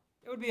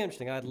 It would be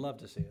interesting. I'd love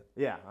to see it.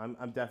 Yeah,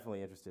 I'm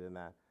definitely interested in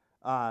that.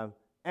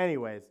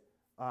 Anyways,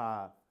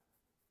 where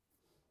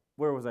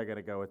was I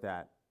gonna go with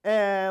that?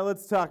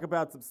 Let's talk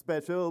about some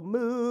special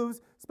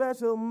moves.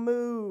 Special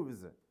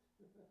moves.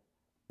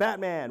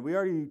 Batman. We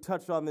already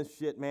touched on this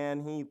shit,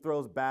 man. He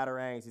throws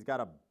batarangs. He's got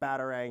a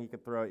batarang he can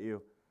throw at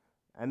you,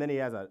 and then he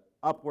has an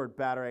upward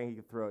batarang he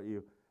can throw at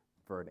you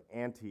for an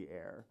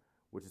anti-air,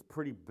 which is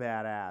pretty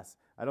badass.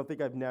 I don't think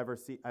I've ever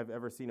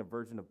seen a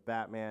version of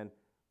Batman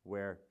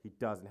where he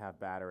doesn't have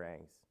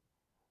batarangs.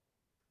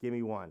 Give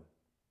me one.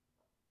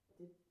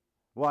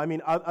 Well, I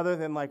mean, other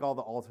than like all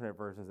the alternate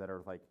versions that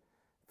are like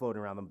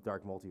floating around the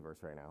dark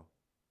multiverse right now.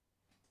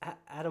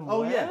 Adam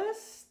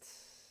West?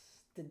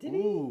 Yeah. Did he?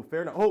 Ooh,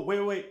 fair enough. Oh,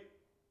 wait.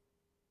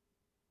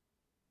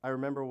 I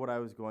remember what I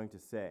was going to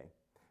say.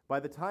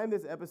 By the time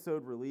this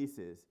episode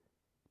releases,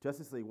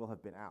 Justice League will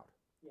have been out.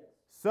 Yes.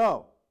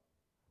 So,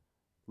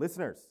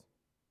 listeners,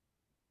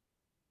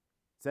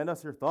 send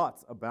us your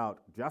thoughts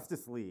about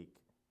Justice League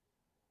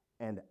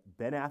and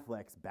Ben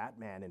Affleck's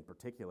Batman in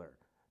particular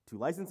to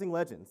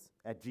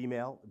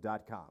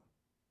licensinglegends@gmail.com.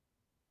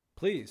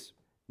 Please.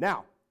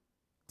 Now,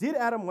 did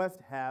Adam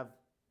West have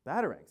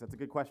batarangs? That's a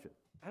good question.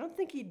 I don't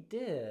think he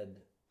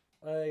did.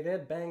 They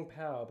had Bang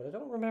Pow, but I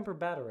don't remember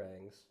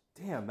batarangs.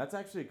 Damn, that's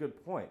actually a good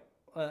point.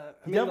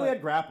 He definitely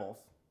had grapples.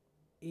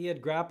 He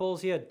had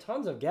grapples. He had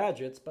tons of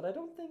gadgets, but I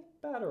don't think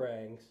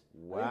batarangs.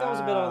 Wow. I think that was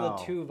a bit on the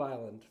too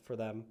violent for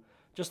them.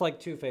 Just like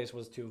Two-Face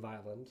was too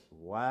violent.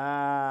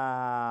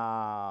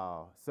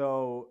 Wow.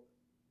 So,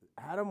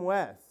 Adam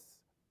West,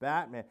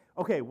 Batman.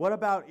 Okay, what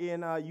about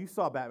you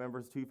saw Batman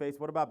vs. Two-Face.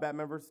 What about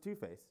Batman vs.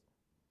 Two-Face?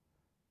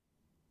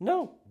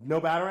 No.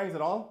 No batarangs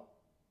at all?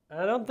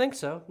 I don't think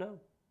so,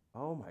 no.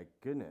 Oh my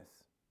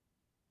goodness.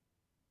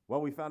 Well,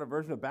 we found a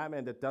version of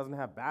Batman that doesn't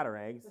have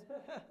batarangs.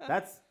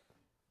 That's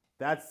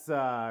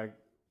Well,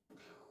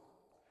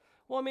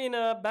 I mean,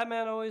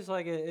 Batman always,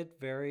 like, it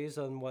varies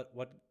on what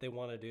they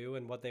want to do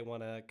and what they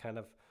want to kind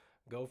of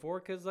go for,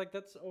 because, like,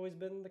 that's always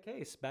been the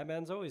case.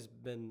 Batman's always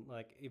been,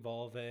 like,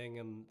 evolving,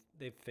 and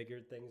they've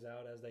figured things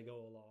out as they go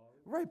along.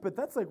 right, but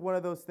that's like one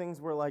of those things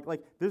where like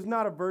there's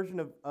not a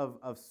version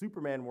of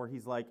Superman where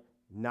he's like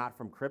not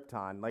from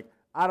Krypton. Like,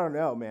 I don't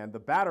know, man. The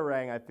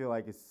batarang I feel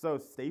like is so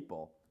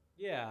staple.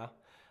 Yeah.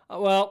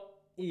 Well,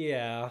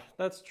 yeah,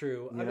 that's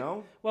true. You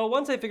know? Well,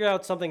 once they figure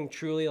out something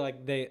truly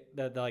like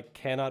that like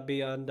cannot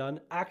be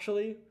undone.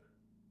 Actually,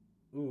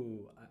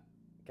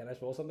 can I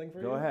spoil something for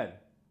you? Go ahead.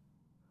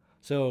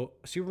 So,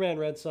 Superman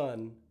Red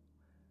Son,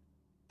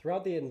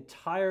 throughout the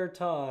entire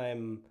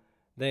time,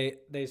 they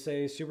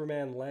say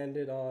Superman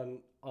landed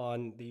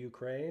on the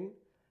Ukraine,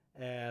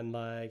 and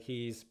like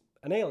he's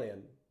an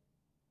alien.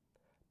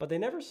 But they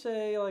never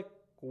say like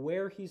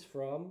where he's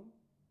from.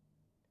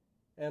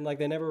 And like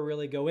they never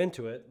really go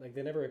into it. Like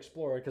they never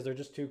explore it because they're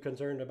just too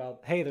concerned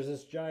about, hey, there's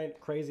this giant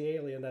crazy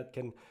alien that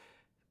can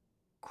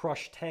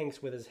crush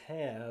tanks with his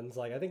hands.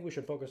 Like I think we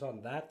should focus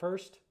on that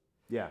first.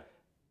 Yeah.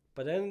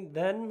 But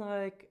then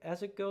like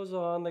as it goes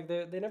on, like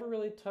they never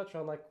really touch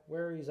on like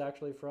where he's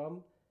actually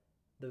from.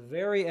 The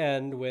very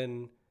end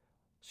when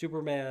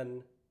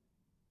Superman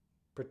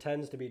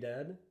pretends to be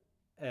dead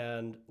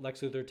and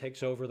Lex Luthor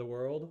takes over the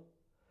world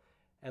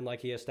and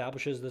like he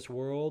establishes this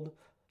world,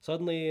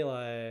 suddenly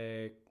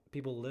like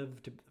people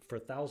live for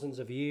thousands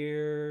of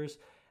years,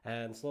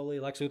 and slowly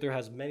Lex Luthor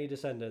has many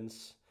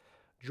descendants.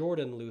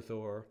 Jordan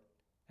Luthor,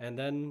 and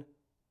then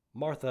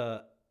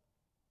Martha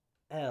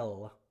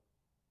L.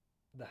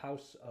 The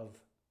House of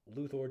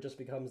Luthor just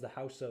becomes the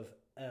House of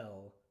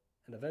L.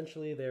 And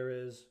eventually there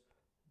is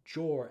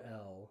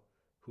Jor-El,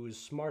 who is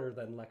smarter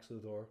than Lex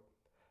Luthor,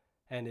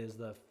 and is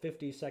the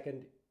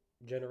 52nd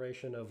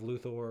generation of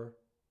Luthor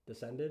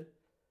descended.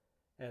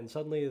 And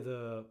suddenly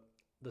the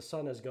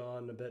sun has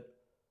gone a bit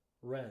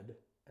red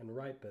and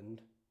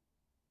ripened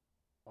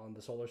on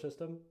the solar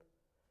system,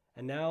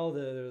 and now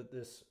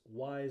this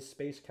wise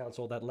space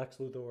council that Lex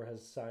Luthor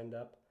has signed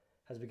up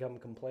has become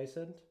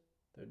complacent.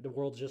 The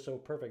world's just so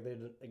perfect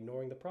they're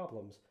ignoring the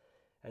problems,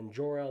 and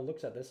Jor-El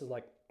looks at this and is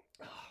like,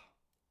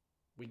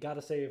 we gotta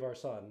save our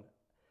son,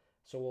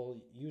 so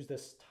we'll use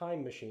this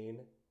time machine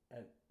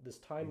and this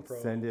time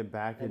probe, send him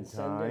back in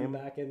time.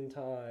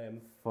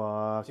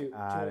 Fuck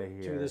out of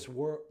here. To this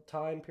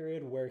time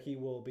period where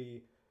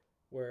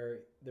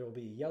there will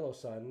be yellow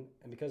sun,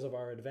 and because of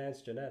our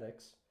advanced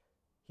genetics,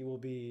 he will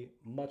be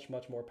much,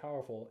 much more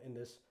powerful in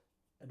this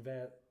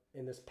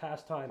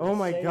past time. Oh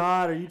my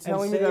God, are you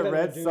telling me that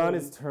Red Sun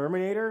is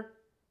Terminator?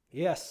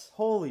 Yes.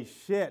 Holy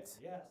shit.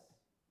 Yes.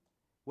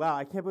 Wow,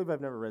 I can't believe I've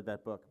never read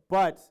that book.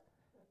 But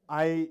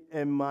I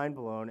am mind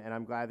blown, and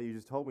I'm glad that you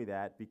just told me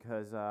that,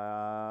 because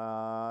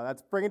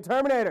that's friggin'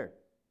 Terminator.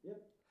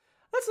 Yep.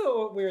 That's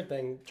a weird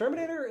thing.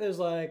 Terminator is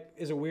a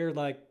weird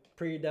like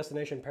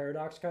predestination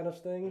paradox kind of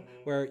thing,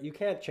 where you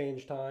can't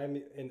change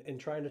time. In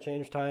trying to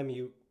change time,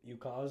 you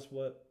cause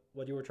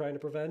what you were trying to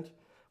prevent,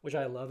 which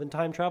I love in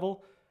time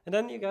travel. And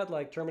then you got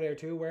like Terminator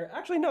 2, where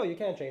actually no, you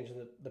can't change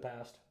the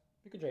past.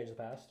 You can change the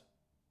past.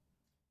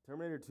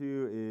 Terminator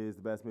 2 is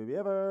the best movie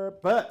ever,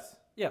 but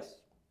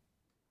yes.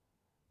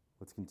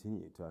 Let's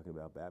continue talking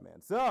about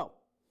Batman. So,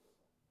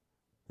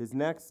 his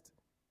next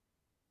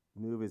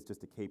move is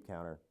just a cape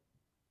counter.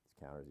 Just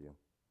counters you.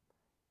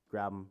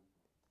 Grab him,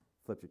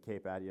 flips your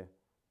cape at you,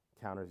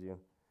 counters you.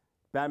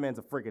 Batman's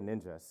a freaking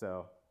ninja,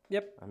 so.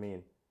 Yep. I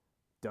mean,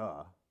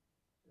 duh.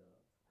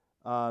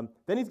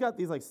 Then he's got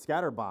these like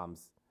scatter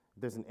bombs.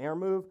 There's an air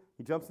move.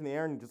 He jumps in the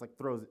air and just like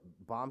throws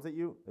bombs at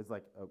you. It's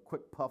like a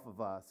quick puff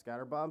of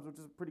scatter bombs, which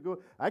is pretty good.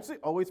 I actually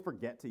always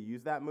forget to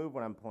use that move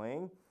when I'm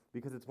playing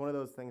because it's one of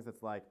those things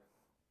that's like,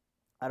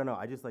 I don't know.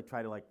 I just like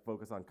try to like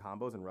focus on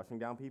combos and rushing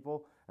down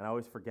people, and I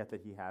always forget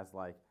that he has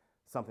like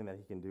something that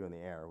he can do in the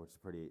air, which is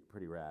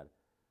pretty rad.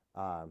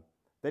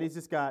 Then he's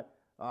just got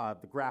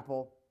the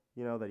grapple,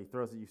 that he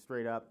throws at you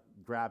straight up,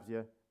 grabs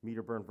you,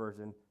 meter burn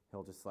version.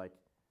 He'll just like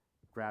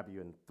grab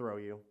you and throw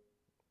you.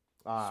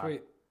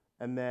 Sweet.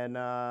 And then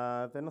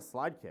a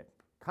slide kick,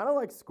 kind of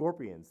like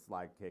Scorpion's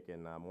slide kick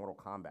in Mortal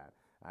Kombat,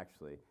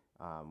 actually,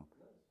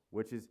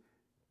 which is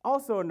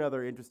also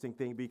another interesting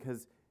thing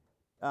because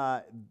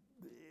I'm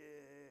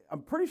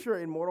pretty sure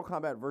in Mortal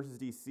Kombat versus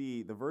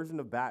DC, the version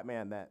of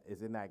Batman that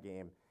is in that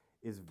game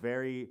is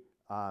very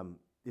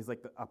is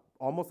like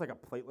almost like a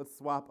platelet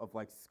swap of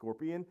like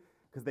Scorpion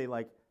because they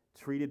like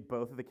treated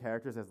both of the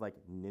characters as like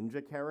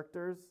ninja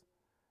characters,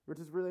 which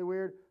is really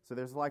weird. So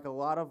there's like a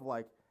lot of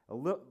like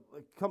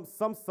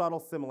some subtle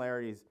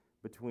similarities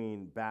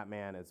between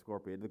Batman and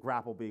Scorpion. The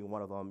grapple being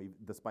one of them,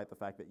 despite the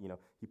fact that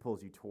he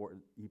pulls you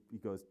he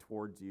goes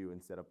towards you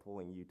instead of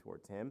pulling you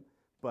towards him.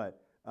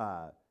 But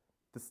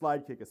the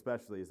slide kick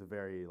especially is a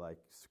very like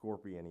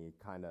Scorpion-y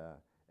kind of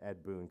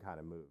Ed Boon kind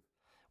of move.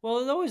 Well,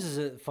 it always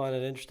is fun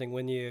and interesting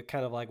when you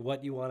kind of like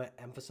what you want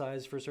to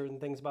emphasize for certain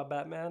things about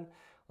Batman.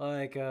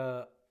 Like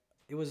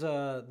it was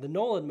the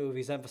Nolan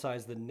movies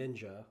emphasized the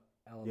ninja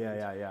element.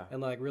 Yeah.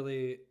 And like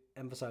really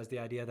emphasized the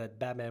idea that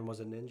Batman was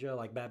a ninja.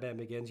 Like Batman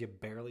Begins, you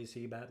barely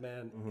see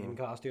Batman in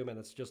costume, and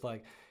it's just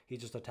like he's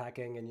just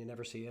attacking, and you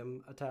never see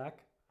him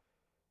attack.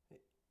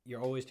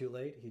 You're always too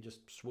late. He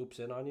just swoops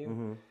in on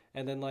you,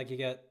 and then like you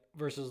get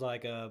versus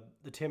like the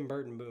Tim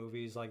Burton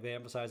movies, like they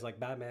emphasize like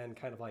Batman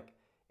kind of like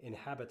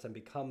inhabits and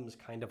becomes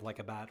kind of like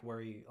a bat, where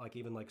he like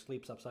even like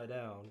sleeps upside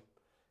down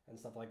and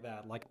stuff like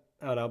that. Like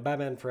I don't know,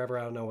 Batman Forever.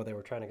 I don't know what they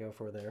were trying to go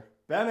for there.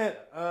 Batman.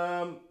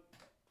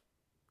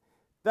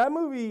 That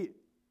movie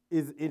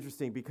is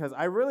interesting because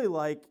I really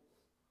like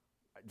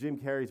Jim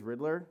Carrey's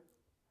Riddler.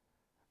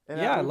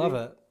 Yeah, I love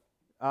it.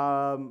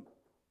 I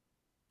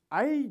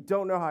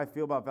don't know how I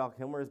feel about Val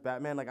Kilmer as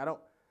Batman.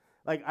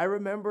 I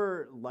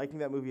remember liking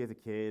that movie as a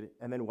kid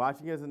and then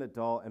watching it as an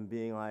adult and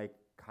being like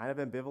kind of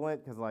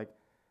ambivalent because like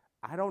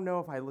I don't know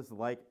if I just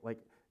like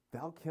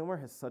Val Kilmer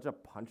has such a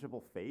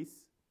punchable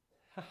face.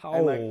 Oh.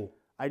 And like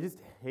I just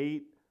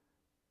hate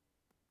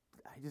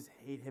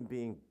him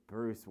being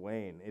Bruce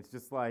Wayne. It's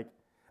just like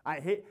I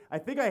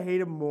think I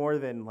hate him more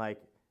than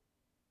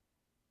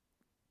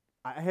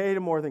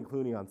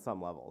Clooney on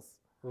some levels.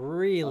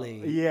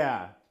 Really?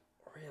 Yeah.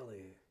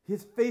 Really?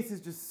 His face is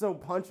just so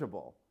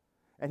punchable.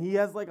 And he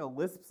has like a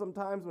lisp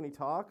sometimes when he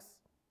talks.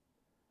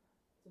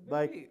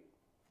 I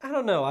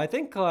don't know. I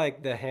think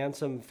like the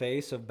handsome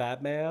face of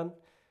Batman,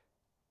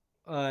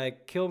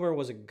 Kilmer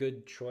was a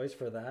good choice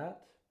for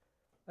that.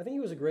 I think he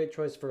was a great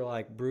choice for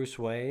like Bruce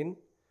Wayne.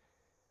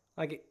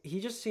 Like he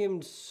just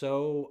seemed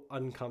so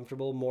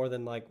uncomfortable more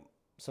than like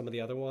some of the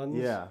other ones.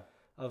 Yeah.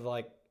 Of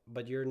like,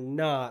 but you're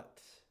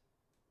not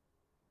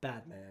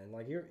Batman.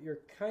 Like you're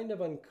kind of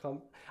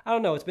uncomfortable. I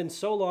don't know. It's been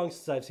so long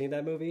since I've seen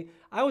that movie.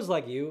 I was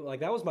like you. Like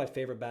that was my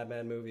favorite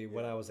Batman movie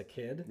when I was a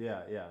kid.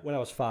 Yeah. When I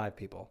was 5,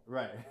 people.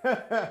 Right.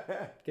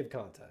 Give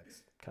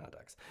context.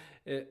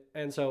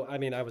 And so, I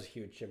mean, I was a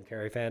huge Jim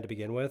Carrey fan to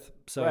begin with.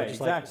 So right, just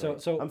exactly.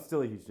 Like, so I'm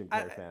still a huge Jim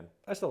Carrey fan.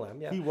 I still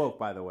am, yeah. He woke,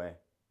 by the way.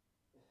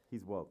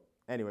 He's woke.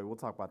 Anyway, we'll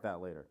talk about that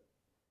later.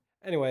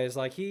 Anyways,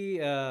 like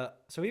that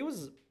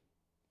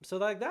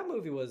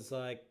movie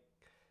was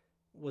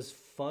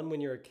fun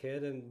when you're a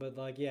kid, but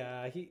once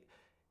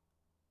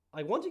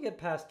you get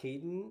past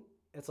Keaton,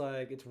 it's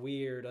like it's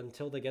weird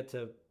until they get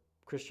to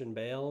Christian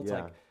Bale. It's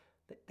like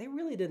they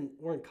really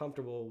weren't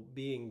comfortable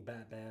being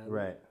Batman,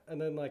 right?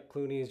 And then like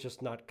Clooney is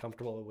just not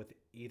comfortable with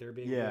either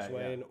being Bruce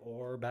Wayne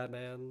or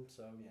Batman.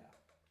 So yeah,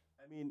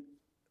 I mean,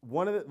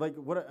 one of the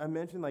what I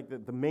mentioned,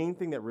 the main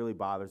thing that really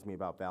bothers me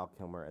about Val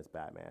Kilmer as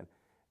Batman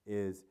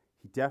is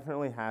he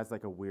definitely has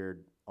like a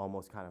weird,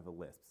 almost kind of a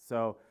lisp.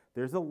 So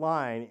there's a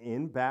line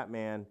in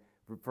Batman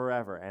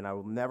Forever, and I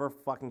will never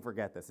fucking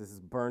forget this. This is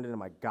burned into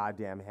my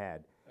goddamn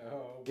head.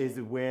 Oh, okay.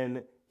 Is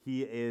when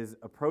he is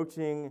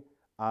approaching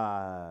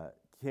not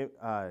Kim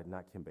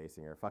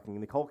Basinger, fucking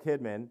Nicole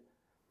Kidman,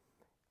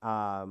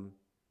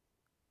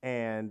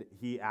 and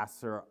he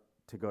asks her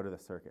to go to the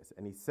circus,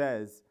 and he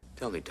says,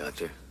 "Tell me,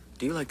 Doctor,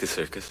 do you like the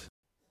circus?"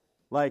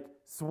 Like,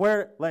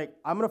 swear, like,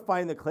 I'm going to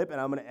find the clip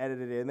and I'm going to edit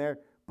it in there,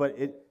 but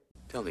it...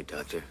 Tell me,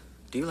 Doctor,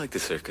 do you like the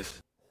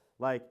circus?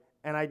 Like,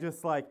 and I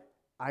just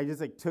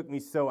took me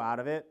so out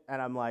of it,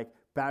 and I'm like,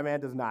 Batman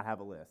does not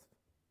have a lisp.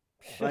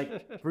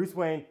 Like, Bruce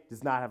Wayne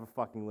does not have a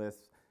fucking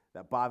lisp.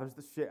 That bothers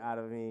the shit out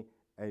of me,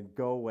 and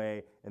go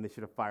away, and they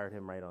should have fired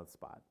him right on the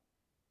spot.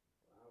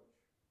 Ouch.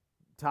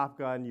 Top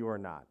Gun, you are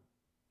not.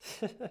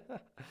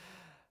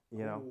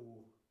 You know?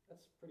 Ooh,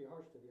 that's pretty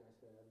harsh to the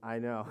Iceman. I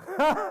know.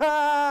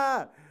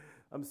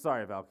 I'm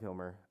sorry, Val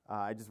Kilmer.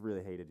 I just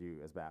really hated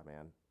you as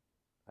Batman.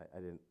 I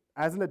didn't.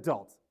 As an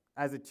adult.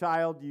 As a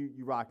child,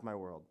 you rocked my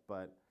world.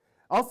 But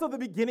also the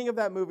beginning of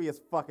that movie is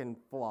fucking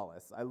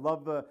flawless. I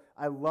love the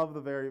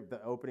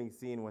opening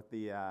scene with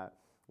the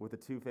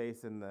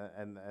Two-Face and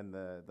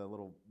the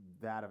little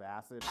vat of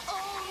acid.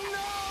 Oh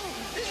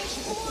no!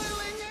 It's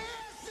boiling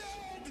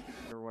acid!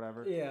 Or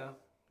whatever. Yeah.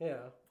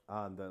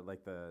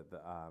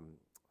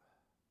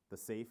 The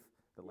safe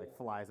that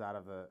flies out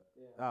of the.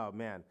 Yeah. Oh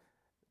man,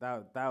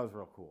 that was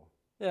real cool.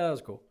 Yeah, that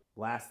was cool.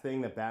 Last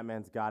thing that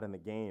Batman's got in the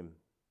game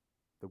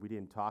that we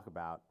didn't talk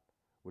about,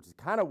 which is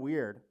kind of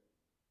weird.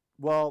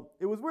 Well,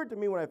 it was weird to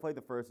me when I played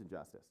the first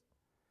Injustice.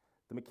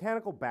 The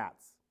mechanical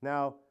bats.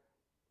 Now,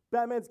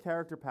 Batman's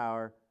character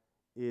power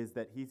is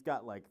that he's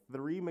got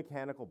 3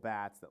 mechanical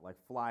bats that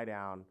fly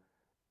down,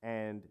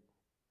 and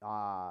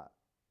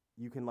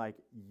you can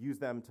use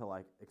them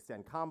to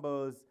extend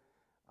combos.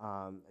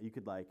 You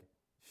could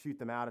shoot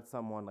them out at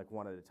someone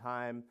one at a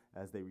time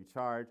as they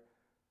recharge.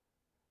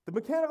 The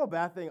mechanical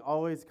bat thing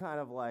always kind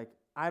of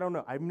I don't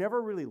know. I've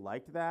never really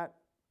liked that.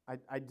 I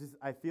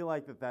feel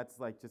like that's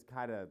just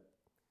kind of.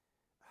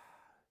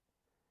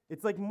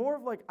 It's more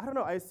of I don't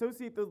know. I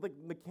associate those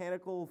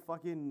mechanical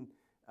fucking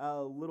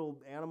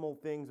little animal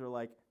things or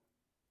I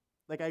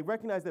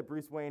recognize that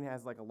Bruce Wayne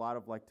has a lot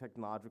of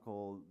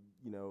technological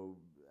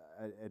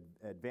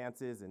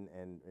advances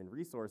and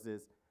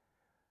resources.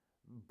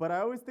 But I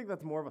always think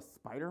that's more of a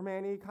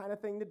Spider-Man-y kind of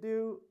thing to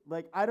do.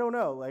 I don't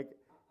know.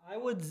 I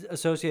would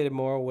associate it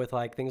more with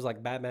things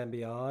like Batman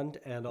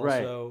Beyond and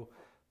also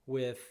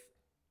with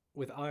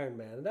Iron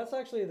Man. And that's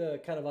actually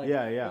the kind of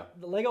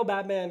the Lego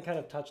Batman kind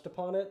of touched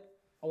upon it,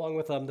 along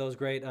with those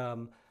great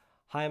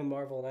Haim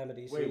Marvel and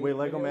Amadeus. Wait,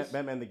 Lego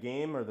Batman the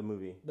game or the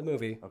movie? The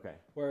movie. Okay.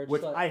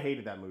 Which I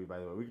hated that movie, by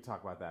the way. We could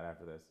talk about that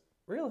after this.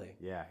 Really?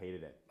 Yeah,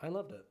 hated it. I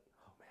loved it.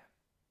 Oh man,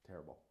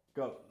 terrible.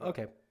 Go.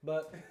 Okay,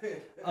 but this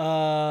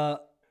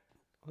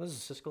is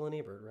Siskel and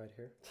Ebert right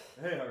here.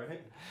 Hey, all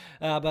right.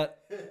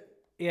 But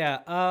yeah,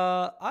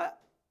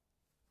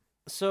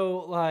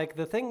 so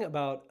the thing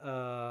about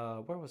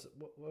where was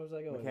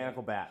I going?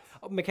 Mechanical bats.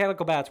 Oh,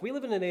 mechanical bats. We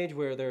live in an age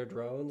where there are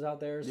drones out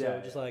there,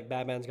 so Yeah.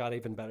 Batman's got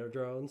even better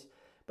drones.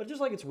 But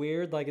just it's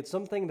weird, it's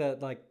something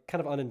that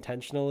kind of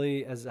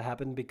unintentionally has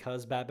happened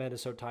because Batman is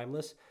so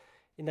timeless.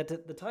 In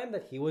that the time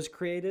that he was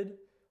created,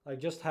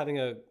 just having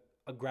a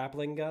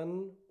grappling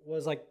gun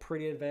was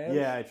pretty advanced.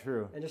 Yeah,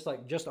 true. And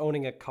just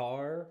owning a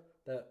car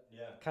that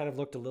kind of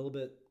looked a little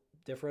bit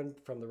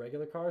different from the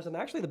regular cars. And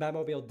actually the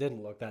Batmobile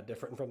didn't look that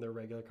different from the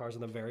regular cars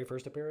in the very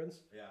first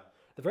appearance. Yeah.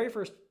 The very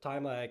first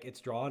time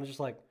it's drawn, it's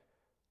just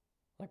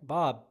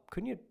Bob,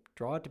 couldn't you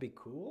draw it to be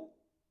cool?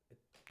 It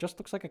just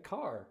looks like a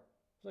car.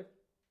 It's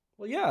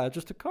well, yeah, it's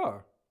just a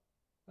car.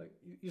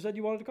 You said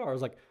you wanted a car. I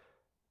was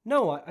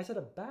no, I said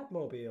a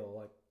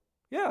Batmobile.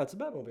 Yeah, it's a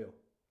Batmobile.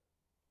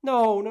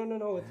 No.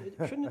 It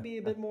shouldn't it be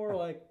a bit more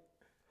look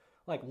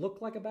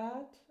like a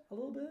bat a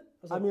little bit?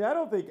 I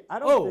don't think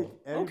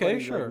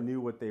anybody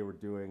knew what they were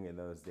doing in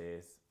those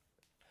days.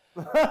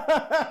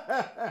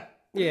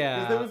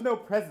 Yeah, there was no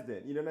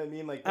precedent. You know what I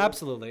mean?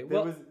 Absolutely.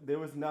 There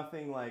was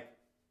nothing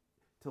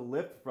to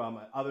lift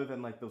from other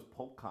than those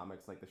pulp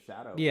comics, the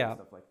Shadow and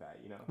stuff like that.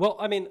 Well,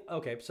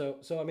 okay, so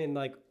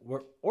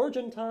we're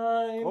origin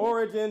time.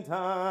 Origin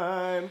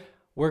time.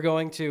 We're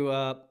going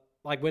to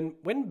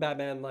when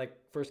Batman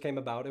first came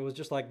about, it was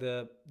just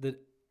the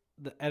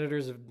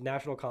editors of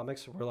National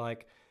Comics were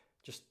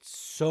just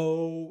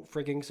so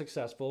freaking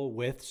successful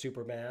with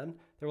Superman.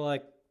 They were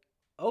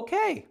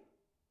okay,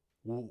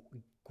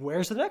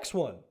 where's the next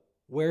one?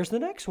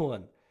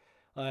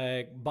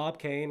 Bob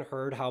Kane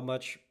heard how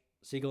much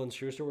Siegel and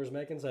Schuster was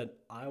making, said,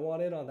 I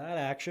want in on that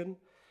action.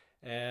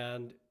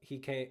 And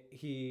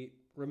he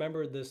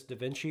remembered this Da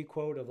Vinci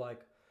quote of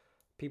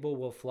people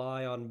will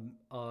fly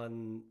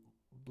on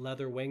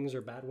leather wings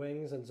or bat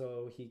wings. And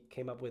so he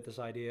came up with this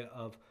idea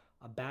of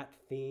a bat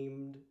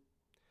themed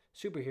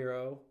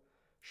superhero,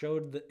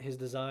 showed his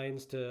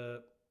designs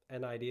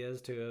and ideas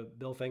to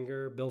Bill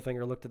Finger. Bill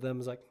Finger looked at them and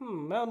was I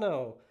don't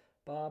know,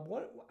 Bob,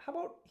 how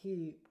about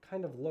he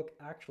kind of look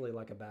actually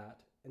like a bat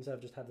instead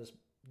of just have this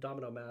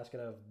domino mask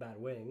and have bat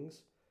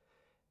wings?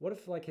 What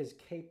if his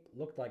cape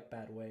looked like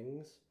bat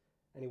wings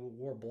and he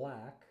wore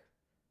black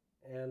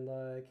and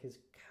his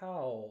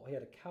cowl, he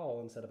had a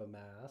cowl instead of a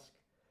mask?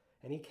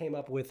 And he came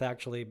up with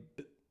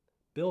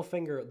Bill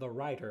Finger, the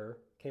writer,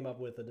 came up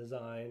with a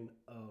design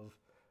of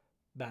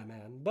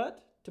Batman.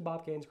 But to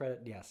Bob Kane's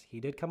credit, yes, he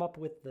did come up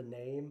with the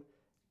name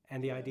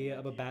and the idea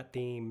of a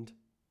bat-themed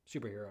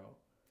superhero.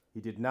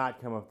 He did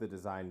not come up with the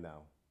design,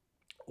 though.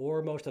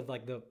 or most of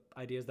like the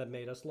ideas that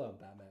made us love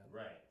Batman.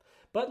 Right.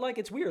 But like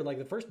it's weird. Like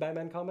the first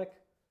Batman comic,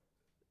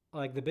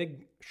 like the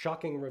big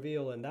shocking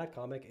reveal in that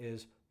comic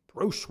is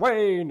Bruce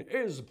Wayne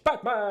is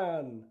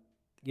Batman.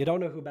 You don't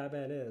know who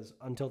Batman is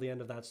until the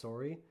end of that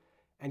story,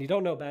 and you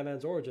don't know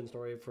Batman's origin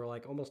story for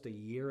like almost a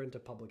year into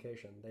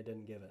publication. They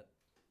didn't give it.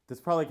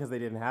 That's probably because they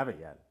didn't have it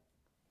yet.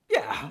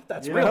 Yeah,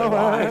 that's You really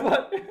know,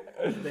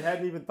 why. They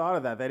hadn't even thought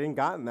of that. They hadn't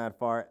gotten that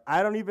far.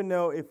 I don't even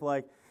know if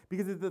like,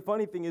 because the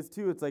funny thing is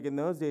too, it's like in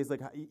those days,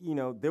 like, you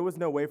know, there was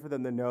no way for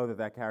them to know that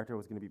that character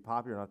was going to be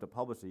popular enough to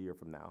publish a year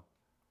from now.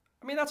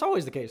 I mean, that's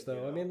always the case,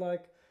 though. I mean,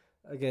 like,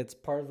 again, it's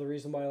part of the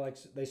reason why like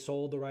they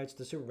sold the rights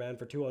to Superman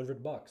for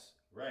 $200.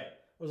 Right. It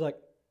was like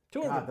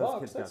 $200. God, those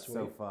kids That's got sweet.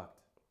 so fucked.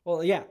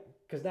 Well, yeah,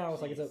 because now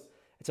it's like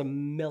it's a $1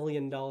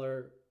 million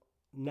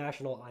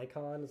national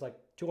icon. It's like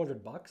 $200.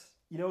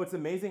 You know, it's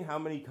amazing how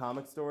many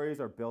comic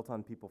stories are built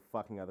on people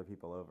fucking other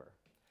people over.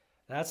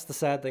 That's the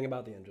sad thing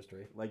about the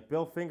industry. Like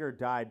Bill Finger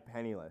died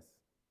penniless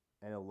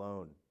and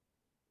alone.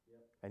 Yep.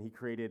 And he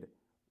created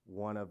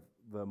one of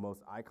the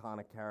most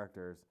iconic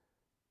characters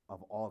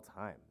of all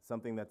time.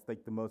 Something that's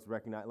like the most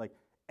recognized. Like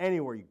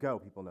anywhere you go,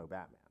 people know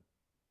Batman.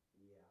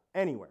 Yeah.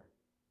 Anywhere.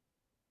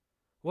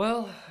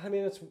 Well, I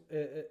mean,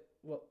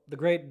 well, the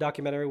great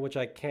documentary, which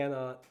I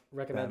cannot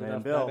recommend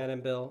enough, Batman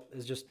and Bill,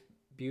 is just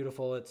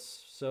beautiful.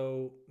 It's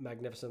so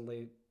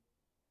magnificently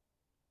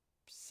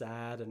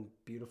sad and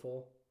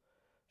beautiful.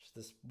 Just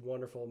this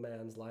wonderful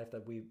man's life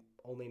that we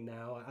only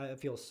now. I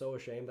feel so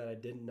ashamed that I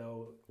didn't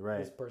know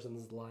this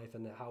person's life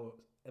and how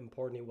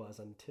important he was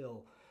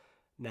until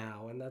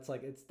now. And that's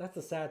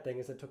the sad thing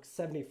is it took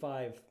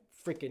 75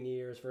 freaking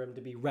years for him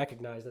to be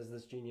recognized as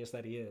this genius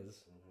that he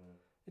is. Mm-hmm.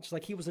 It's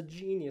like he was a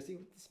genius.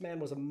 This man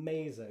was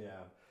amazing.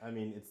 Yeah, I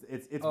mean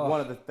it's one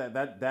of the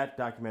that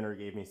documentary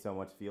gave me so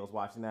much feels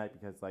watching that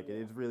because like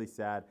it's really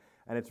sad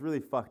and it's really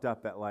fucked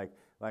up that like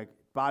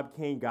Bob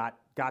Kane got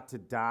to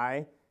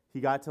die. He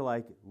got to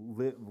like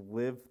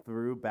live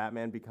through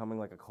Batman becoming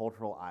like a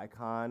cultural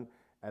icon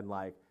and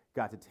like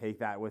got to take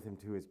that with him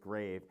to his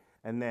grave.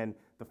 And then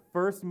the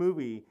first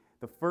movie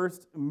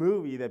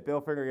that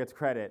Bill Finger gets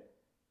credit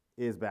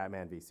is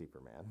Batman v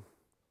Superman.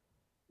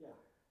 Yeah.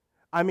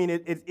 I mean,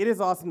 it is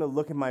awesome to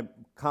look at my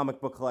comic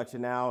book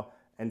collection now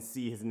and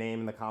see his name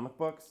in the comic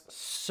books.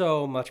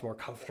 So much more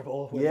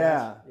comfortable with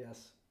that.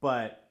 Yes.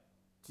 But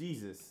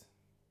Jesus.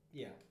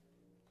 Yeah.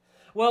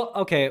 Well,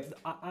 okay,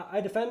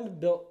 I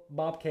defend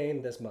Bob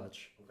Kane this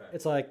much. Okay.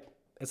 It's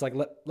like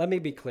let me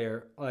be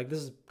clear. Like this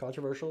is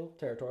controversial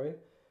territory,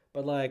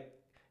 but like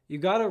you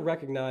got to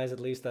recognize at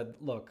least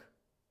that look,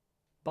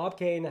 Bob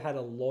Kane had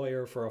a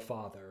lawyer for a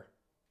father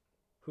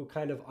who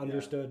kind of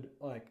understood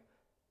like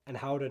and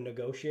how to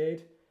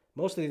negotiate.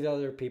 Most of these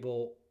other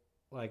people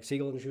like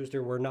Siegel and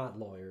Schuster were not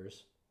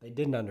lawyers. They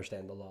didn't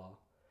understand the law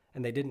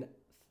and they didn't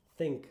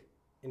think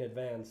in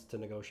advance to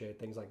negotiate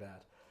things like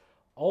that.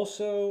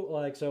 Also,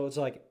 like, so it's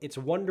like, it's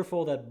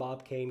wonderful that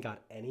Bob Kane got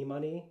any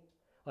money.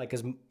 Like,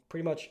 because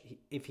pretty much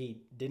if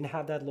he didn't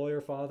have that lawyer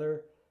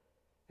father,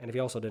 and if he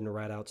also didn't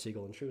rat out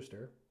Siegel and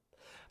Schuster,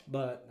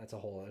 but that's a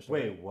whole other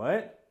story. Wait,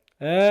 what?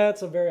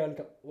 That's a very,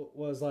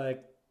 was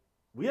like.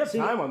 We have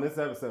time on this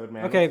episode,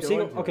 man. Okay,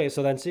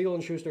 so then Siegel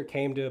and Schuster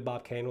came to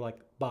Bob Kane, were like,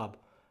 Bob,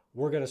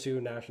 we're going to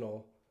sue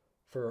National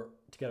to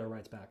get our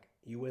rights back.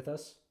 You with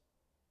us?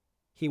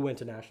 He went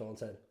to National and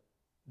said,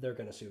 they're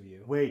gonna sue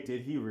you. Wait,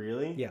 did he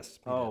really? Yes.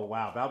 He did.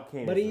 Wow, Bob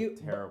Kane is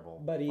a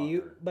terrible. But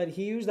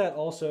he used that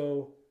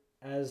also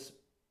as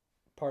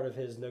part of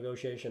his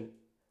negotiation.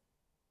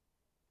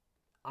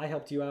 I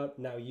helped you out.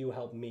 Now you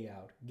help me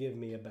out. Give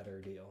me a better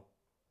deal.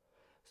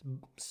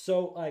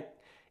 So like,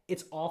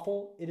 it's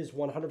awful. It is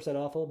 100%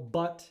 awful.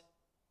 But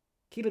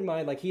keep in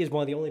mind, like he is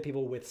one of the only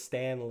people with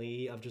Stan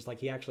Lee of just like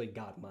he actually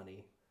got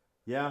money.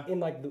 Yeah. In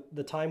like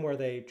the time where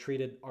they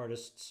treated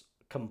artists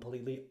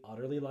completely,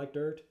 utterly like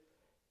dirt.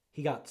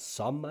 He got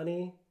some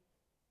money.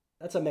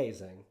 That's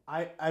amazing.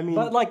 I mean,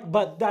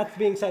 but that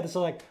being said, it's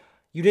like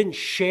you didn't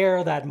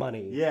share that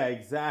money. Yeah,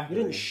 exactly.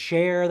 You didn't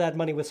share that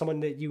money with someone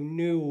that you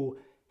knew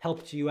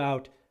helped you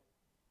out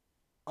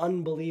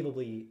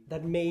unbelievably.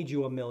 That made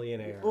you a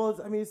millionaire. Well,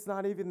 it's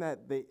not even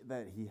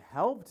that he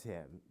helped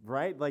him,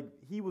 right? Like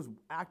he was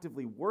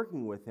actively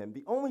working with him.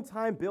 The only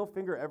time Bill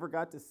Finger ever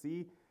got to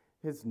see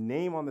his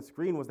name on the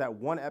screen was that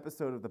one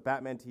episode of the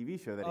Batman TV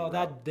show that he wrote.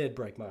 That did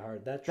break my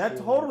heart. That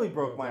totally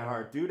broke my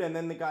heart, dude. And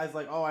then the guy's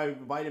like, "Oh, I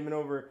invited him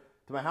over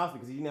to my house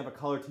because he didn't have a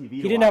color TV."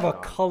 He didn't have a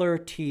color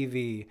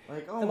TV.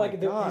 Like, oh my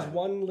God. His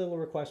one little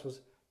request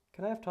was,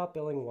 "Can I have top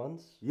billing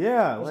once?"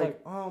 Yeah,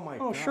 oh my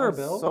God. Oh, sure,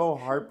 Bill. So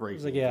heartbreaking.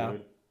 He's like, yeah,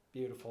 dude.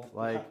 Beautiful.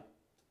 Like,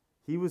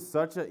 he was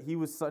such a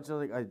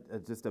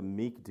just a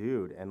meek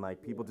dude, and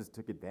like people just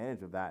took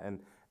advantage of that.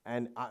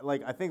 And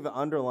I think the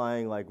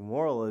underlying like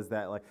moral is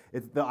that like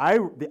it's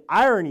the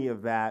irony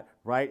of that,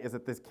 right, is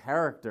that this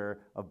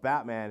character of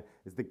Batman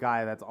is the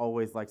guy that's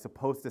always like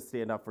supposed to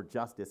stand up for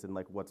justice and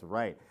like what's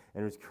right,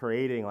 and was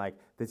creating like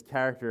this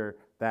character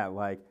that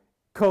like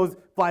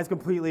flies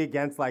completely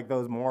against like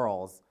those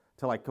morals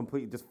to like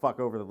completely just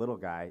fuck over the little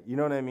guy. You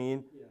know what I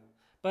mean? Yeah.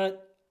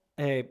 But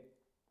hey,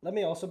 let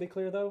me also be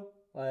clear though,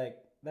 like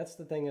that's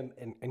the thing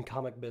in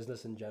comic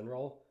business in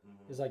general,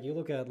 is like you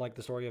look at like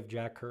the story of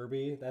Jack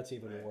Kirby, that's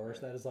even worse.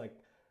 That is like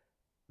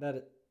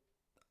that.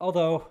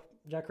 Although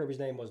Jack Kirby's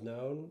name was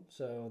known,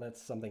 so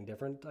that's something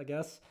different, I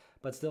guess.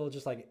 But still,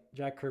 just like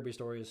Jack Kirby's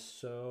story is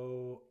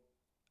so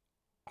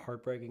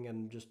heartbreaking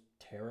and just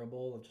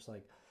terrible. Just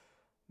like,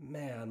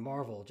 man,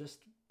 Marvel,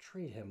 just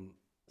treat him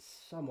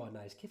somewhat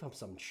nice. Give him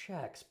some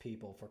checks,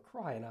 people, for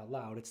crying out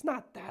loud. It's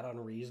not that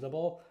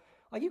unreasonable.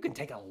 Like, you can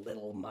take a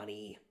little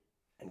money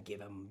and give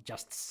him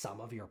just some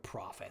of your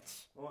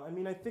profits. Well, I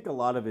mean, I think a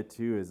lot of it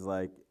too is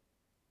like,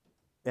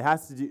 it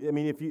has to do. I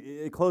mean, if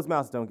you closed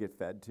mouths don't get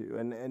fed too,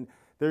 and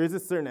there is a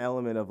certain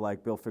element of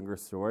like Bill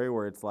Finger's story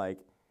where it's like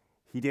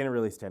he didn't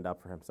really stand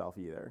up for himself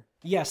either.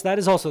 Yes, that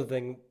is also the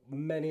thing.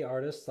 Many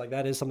artists, like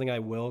that is something I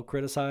will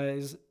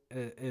criticize,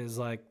 is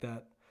like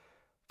that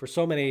for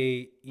so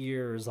many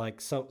years,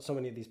 like so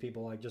many of these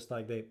people, like just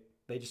like they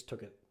just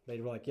took it. They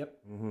were like, yep,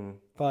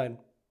 fine.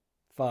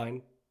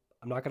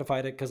 I'm not going to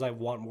fight it because I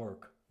want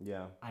work.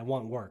 Yeah. I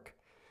want work.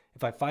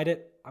 If I fight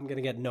it, I'm going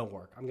to get no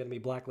work. I'm going to be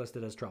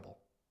blacklisted as trouble,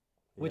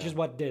 which is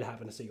what did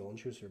happen to Siegel and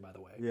Schuster, by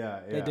the way.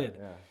 Yeah. They did.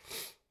 Yeah.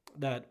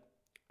 That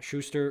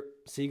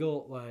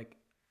Siegel, like,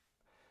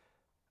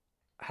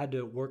 had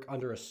to work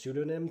under a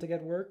pseudonym to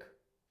get work.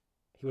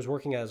 He was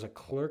working as a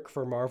clerk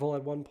for Marvel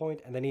at one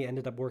point, and then he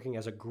ended up working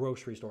as a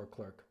grocery store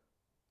clerk.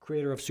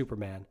 Creator of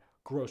Superman,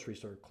 grocery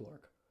store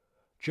clerk.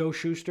 Joe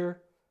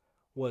Shuster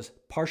was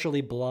partially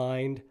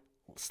blind,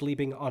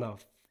 sleeping on a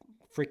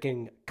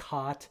freaking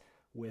cot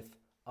with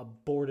a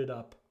boarded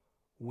up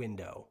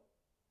window.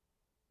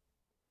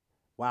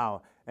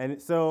 Wow.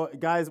 And so,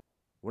 guys,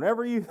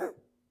 whenever you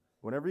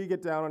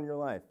get down on your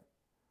life,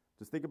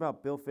 just think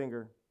about Bill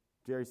Finger,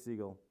 Jerry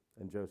Siegel,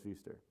 and Joe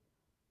Shuster.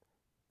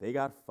 They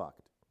got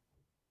fucked.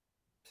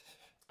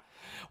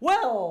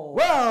 Well,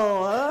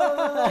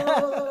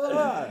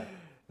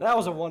 that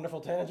was a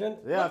wonderful tangent.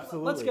 Yeah,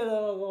 absolutely. Let's get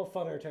a little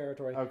funner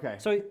territory. Okay.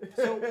 So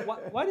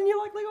why didn't you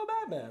like Lego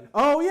Batman?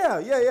 Oh,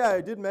 yeah.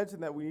 I did mention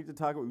that we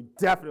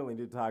definitely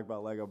need to talk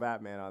about Lego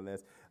Batman on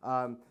this.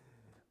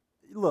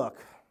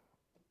 Look,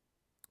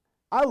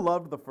 I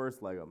loved the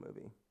first Lego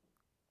movie.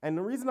 And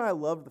the reason I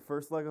loved the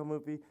first Lego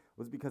movie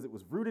was because it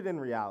was rooted in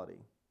reality.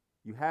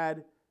 You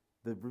had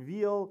the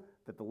reveal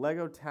that the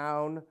Lego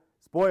town,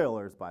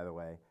 spoilers, by the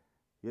way,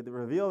 you had the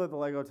reveal that the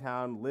Lego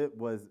town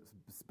was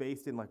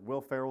based in like Will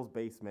Ferrell's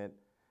basement,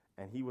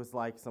 and he was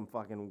like some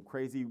fucking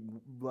crazy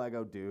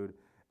Lego dude,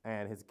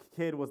 and his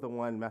kid was the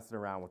one messing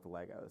around with the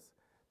Legos.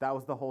 That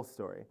was the whole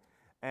story.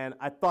 And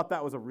I thought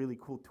that was a really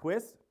cool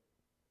twist,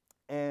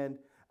 and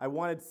I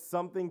wanted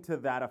something to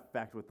that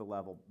effect with the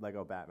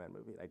Lego Batman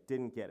movie. I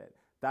didn't get it.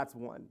 That's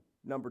one.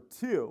 Number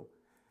two,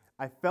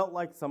 I felt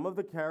like some of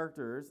the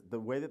characters, the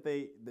way that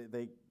they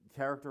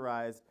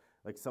characterized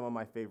like some of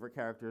my favorite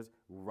characters,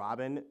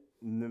 Robin,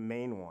 the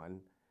main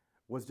one,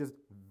 was just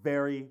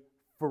very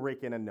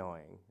freaking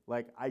annoying.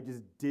 Like, I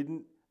just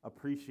didn't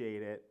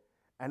appreciate it.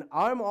 And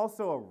I'm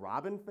also a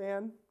Robin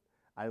fan.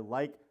 I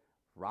like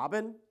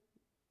Robin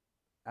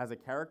as a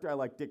character. I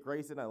like Dick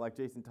Grayson. I like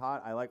Jason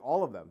Todd. I like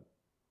all of them.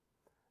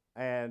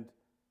 And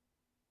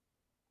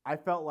I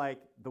felt like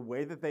the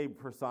way that they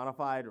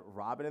personified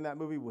Robin in that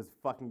movie was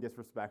fucking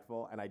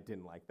disrespectful, and I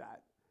didn't like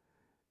that.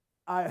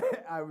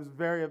 I was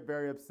very,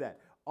 very upset.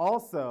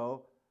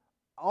 Also,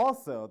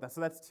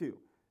 that's two.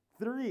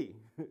 Three,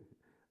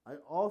 I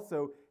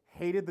also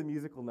hated the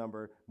musical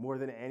number more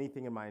than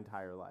anything in my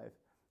entire life.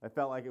 I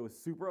felt like it was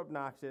super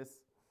obnoxious,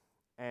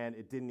 and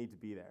it didn't need to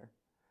be there.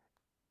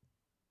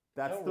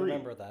 That's three.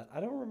 I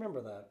don't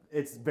remember that.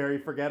 It's very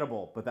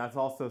forgettable, but that's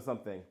also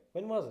something.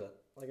 When was it?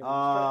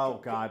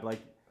 Like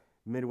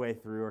midway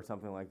through or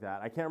something like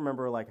that. I can't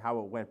remember like how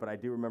it went, but I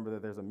do remember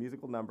that there's a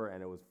musical number,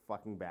 and it was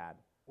fucking bad.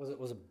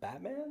 Was it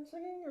Batman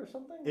singing or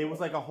something? It was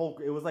like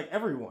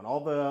everyone, all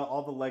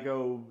the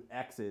Lego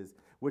X's,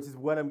 which is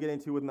what I'm getting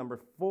to with number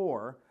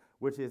 4,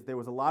 which is there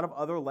was a lot of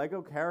other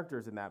Lego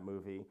characters in that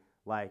movie,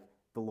 like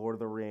the Lord of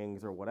the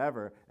Rings or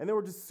whatever, and they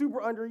were just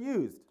super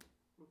underused.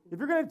 If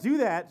you're gonna do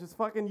that, just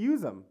fucking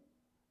use them,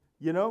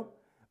 you know?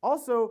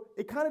 Also,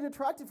 it kind of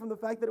detracted from the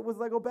fact that it was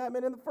Lego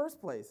Batman in the first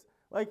place.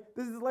 Like,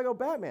 this is Lego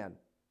Batman.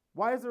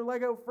 Why is there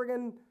Lego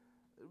friggin'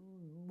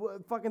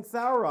 fucking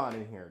Sauron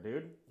in here,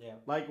 dude? Yeah.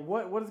 Like,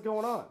 what is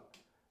going on?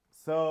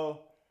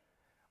 So,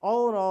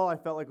 all in all, I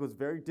felt like it was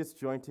very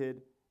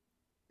disjointed.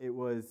 It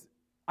was,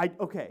 I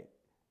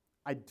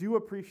do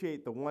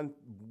appreciate the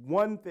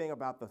one thing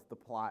about the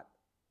plot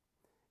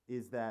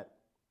is that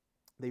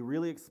they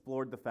really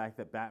explored the fact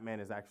that Batman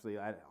is actually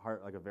at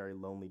heart like a very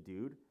lonely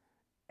dude.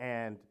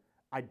 And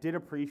I did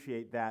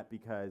appreciate that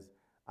because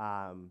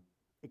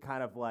it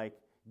kind of like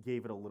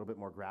gave it a little bit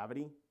more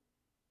gravity.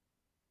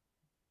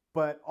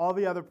 But all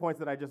the other points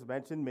that I just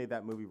mentioned made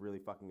that movie really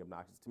fucking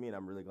obnoxious to me, and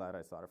I'm really glad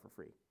I saw it for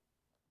free.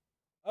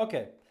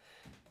 Okay.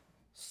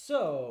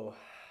 So,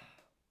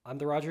 I'm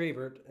the Roger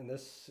Ebert in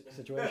this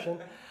situation.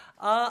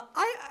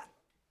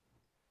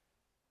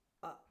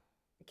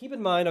 Keep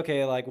in mind,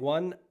 okay, like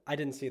one, I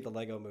didn't see the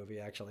Lego movie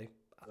actually.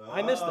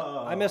 I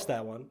missed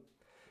that one.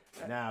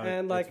 Now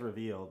and it's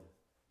revealed.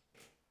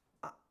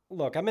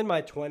 Look, I'm in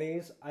my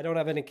 20s. I don't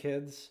have any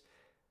kids.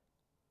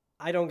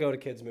 I don't go to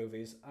kids'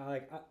 movies.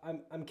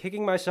 I'm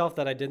kicking myself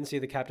that I didn't see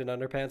the Captain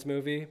Underpants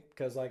movie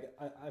because I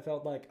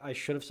felt like I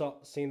should have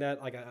seen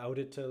that. Like I owed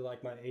it to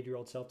like my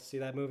 8-year-old self to see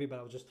that movie, but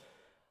I was just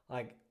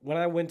like when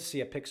I went to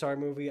see a Pixar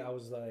movie, I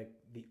was like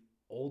the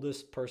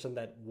oldest person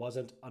that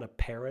wasn't a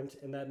parent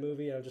in that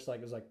movie. And I was just like,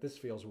 it was like, this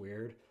feels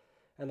weird.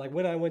 And like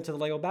when I went to the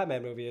Lego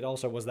Batman movie, it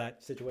also was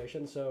that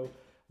situation. So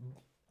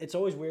it's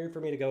always weird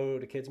for me to go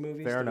to kids'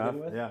 movies. Fair enough.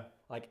 Yeah.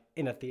 Like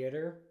in a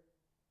theater,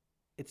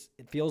 it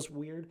feels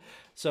weird.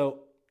 So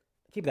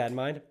keep that in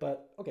mind.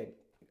 But okay,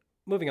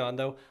 moving on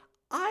though.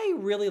 I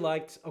really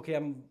liked. Okay,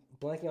 I'm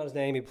blanking on his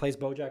name. He plays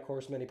BoJack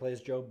Horseman. He plays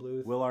Joe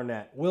Bluth. Will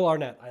Arnett. Will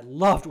Arnett. I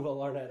loved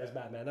Will Arnett as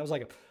Batman. That was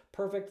like a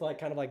perfect, like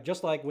kind of like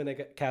just like when they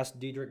cast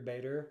Diedrich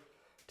Bader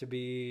to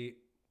be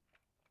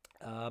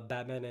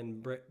Batman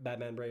and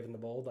Batman Brave and the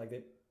Bold. Like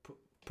they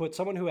put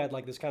someone who had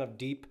like this kind of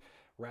deep,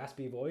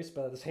 raspy voice,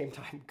 but at the same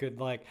time could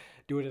like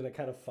do it in a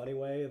kind of funny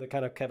way, the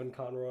kind of Kevin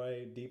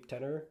Conroy deep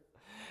tenor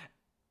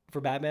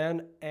for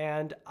Batman.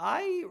 And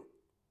I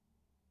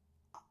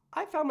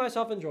found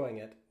myself enjoying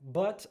it.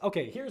 But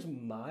okay, here's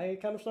my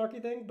kind of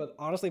snarky thing, but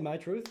honestly my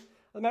truth of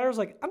the matter is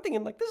like I'm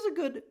thinking like this is a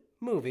good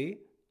movie.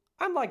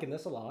 I'm liking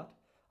this a lot.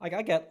 Like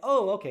I get,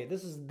 oh, okay,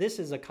 this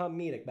is a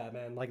comedic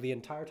Batman. Like the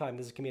entire time,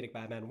 this is comedic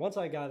Batman. Once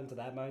I got into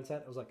that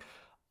mindset, I was like,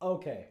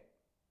 okay,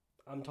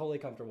 I'm totally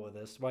comfortable with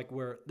this. Like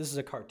this is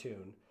a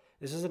cartoon.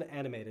 This is an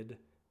animated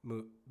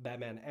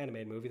Batman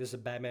animated movie. This is a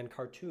Batman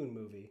cartoon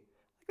movie.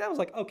 Like that was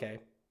like, okay,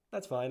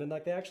 that's fine. And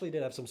like they actually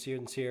did have some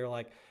sincere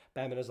like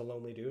Batman is a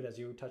lonely dude, as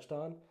you touched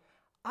on.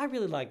 I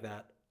really like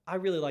that. I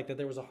really like that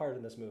there was a heart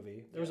in this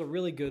movie. There was a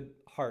really good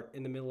heart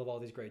in the middle of all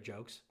these great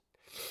jokes.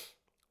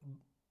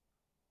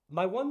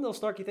 My one little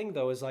snarky thing,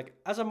 though, is like,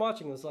 as I'm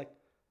watching this, like,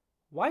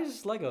 why is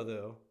this Lego,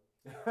 though?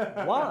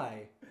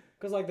 Why?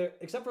 Because, like,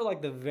 except for,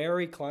 like, the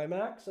very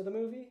climax of the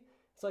movie,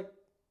 it's like,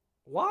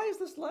 why is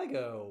this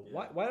Lego?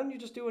 Yeah. Why don't you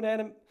just do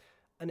an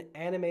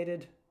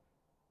animated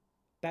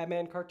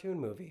Batman cartoon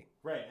movie?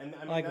 Right. And I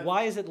mean, like,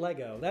 why is it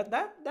Lego?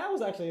 That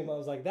was actually, I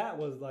was like, that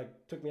was, like,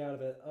 took me out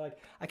of it. Like,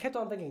 I kept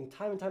on thinking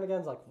time and time again,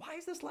 it's like, why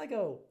is this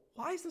Lego?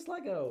 Why is this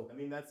Lego? I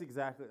mean, that's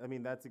exactly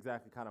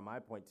kind of my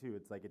point, too.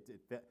 It's like,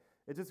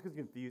 it just was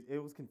confused. It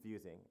was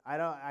confusing. I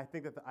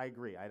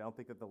agree. I don't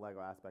think that the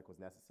Lego aspect was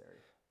necessary.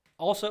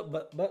 Also,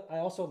 but I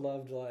also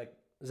loved like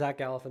Zach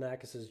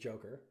Galifianakis'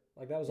 Joker.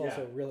 Like that was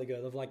also really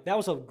good. Like that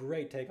was a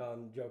great take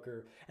on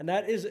Joker, and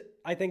that is,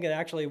 I think,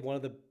 actually one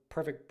of the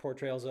perfect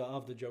portrayals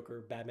of the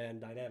Joker Batman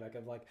dynamic.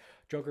 Of like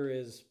Joker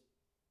is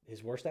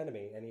his worst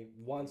enemy, and he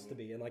wants to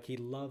be, and like he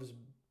loves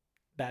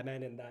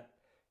Batman in that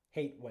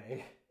hate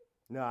way.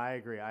 No, I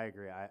agree.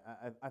 I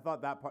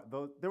thought that part,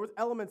 there was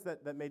elements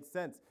that made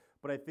sense.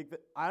 But I think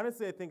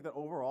that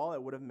overall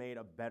it would have made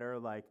a better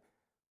like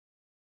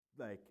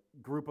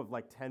group of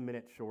like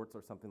 10-minute shorts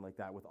or something like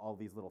that with all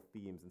these little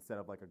themes instead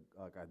of like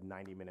a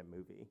 90-minute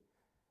movie.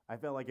 I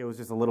felt like it was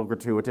just a little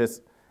gratuitous.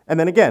 And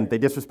then again, they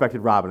disrespected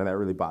Robin, and that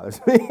really bothers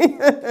me.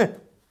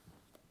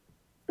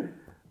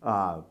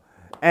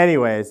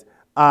 Anyways,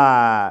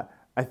 I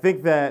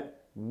think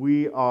that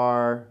we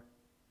are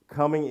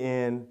coming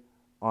in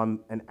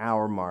on an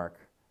hour mark,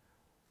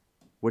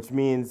 which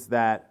means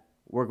that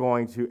we're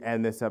going to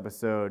end this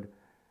episode.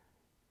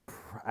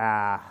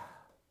 Now,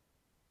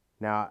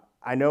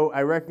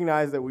 I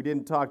recognize that we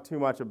didn't talk too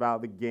much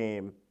about the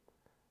game,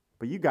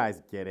 but you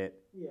guys get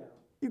it. Yeah.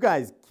 You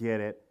guys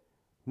get it.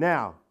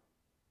 Now,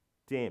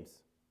 James,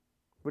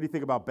 what do you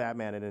think about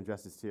Batman and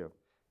Injustice 2?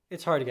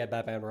 It's hard to get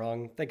Batman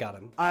wrong. They got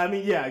him. I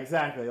mean, yeah,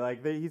 exactly.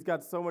 Like he's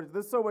got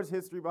there's so much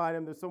history behind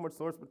him. There's so much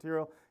source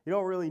material. You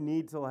don't really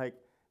need to like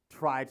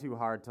try too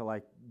hard to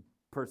like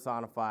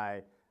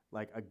personify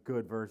like a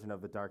good version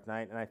of the Dark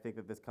Knight, and I think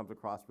that this comes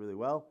across really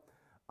well.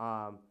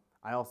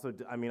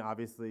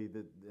 Obviously,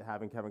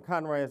 having Kevin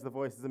Conroy as the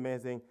voice is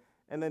amazing,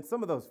 and then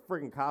some of those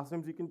friggin'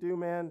 costumes you can do,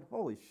 man,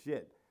 holy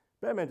shit.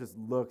 Batman just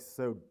looks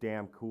so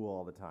damn cool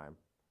all the time.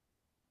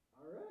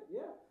 All right,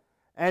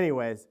 yeah.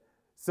 Anyways,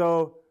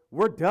 so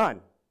we're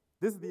done.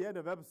 This is the end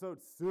of episode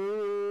 6.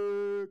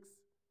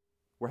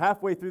 We're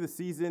halfway through the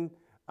season.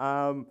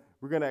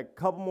 We're going to a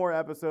couple more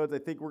episodes. I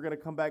think we're going to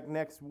come back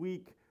next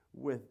week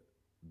with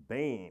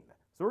Bane.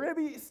 So we're going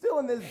to be still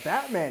in this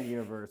Batman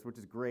universe, which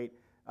is great.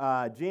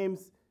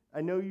 James, I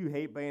know you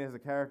hate Bane as a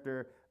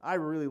character. I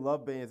really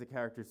love Bane as a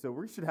character, so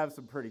we should have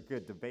some pretty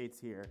good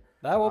debates here.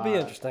 That will be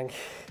interesting.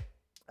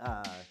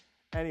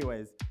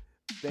 Anyways,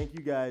 thank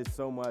you guys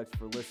so much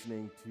for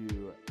listening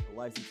to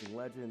Licensing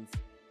Legends,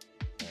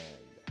 and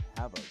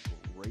have a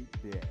great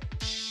day.